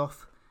flogged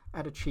off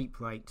at a cheap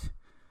rate.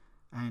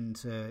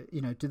 And,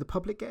 do the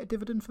public get a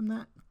dividend from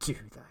that? Do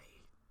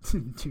they?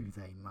 Do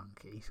they,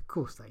 monkeys? Of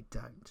course they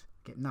don't.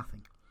 Get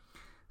nothing.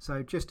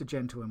 So just a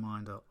gentle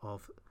reminder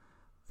of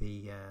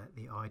the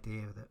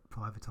idea that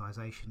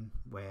privatisation,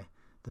 where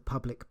the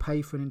public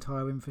pay for an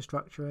entire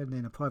infrastructure, and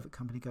then a private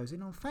company goes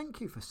in, oh, thank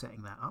you for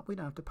setting that up. We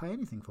don't have to pay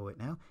anything for it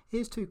now.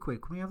 Here's £2. Can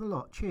we have a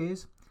lot?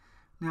 Cheers.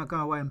 Now go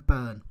away and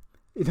burn.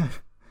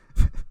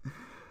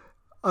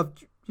 I've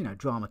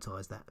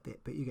dramatised that a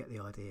bit, but you get the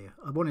idea.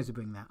 I wanted to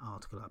bring that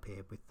article up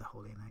here with the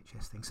whole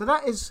NHS thing. So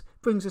that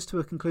brings us to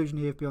a conclusion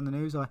here of Beyond the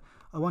News. I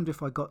wonder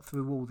if I got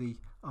through all the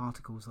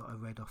articles that I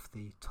read off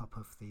the top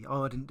of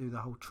I didn't do the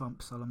whole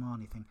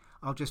Trump-Soleimani thing.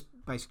 I'll just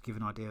basically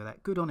give an idea of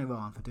that. Good on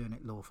Iran for doing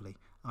it lawfully.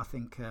 I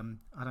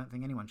don't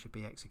think anyone should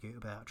be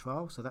executed without a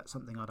trial, so that's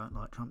something I don't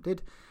like Trump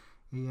did.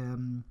 He,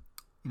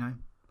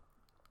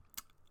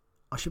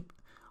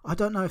 I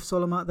don't know if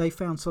they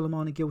found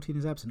Soleimani guilty in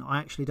his absence. I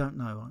actually don't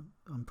know.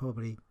 I'm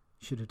probably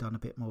should have done a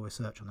bit more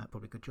research on that.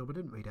 Probably a good job I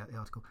didn't read out the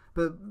article.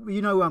 But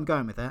you know where I'm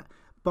going with that.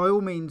 By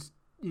all means,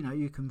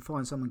 you can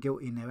find someone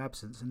guilty in their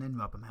absence and then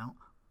rub them out.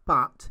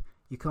 But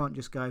you can't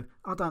just go,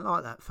 I don't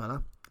like that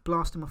fella,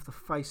 blast him off the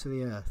face of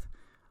the earth.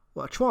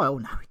 What, a trial?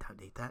 No, we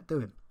don't need that, do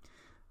we?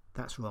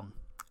 That's wrong.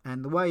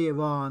 And the way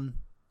Iran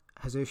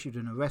has issued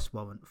an arrest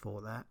warrant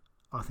for that,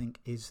 I think,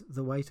 is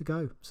the way to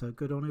go. So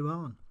good on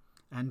Iran.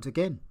 And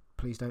again,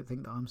 please don't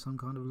think that I'm some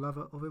kind of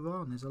lover of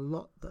Iran. There's a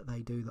lot that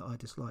they do that I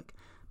dislike.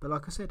 But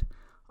like I said,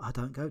 I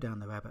don't go down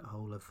the rabbit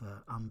hole of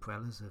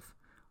umbrellas of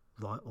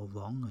right or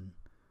wrong and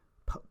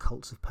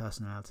cults of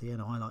personality.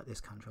 And I like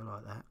this country, I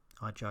like that.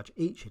 I judge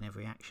each and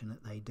every action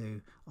that they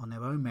do on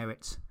their own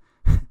merits.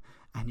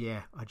 And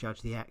yeah, I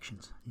judge the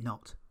actions,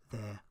 not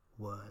their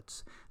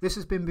words. This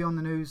has been Beyond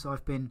the News.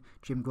 I've been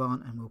Jim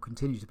Grant and will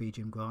continue to be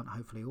Jim Grant,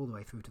 hopefully all the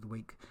way through to the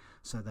week,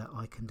 so that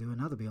I can do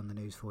another Beyond the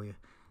News for you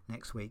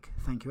next week.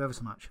 Thank you ever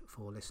so much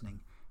for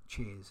listening.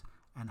 Cheers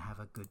and have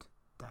a good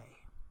day.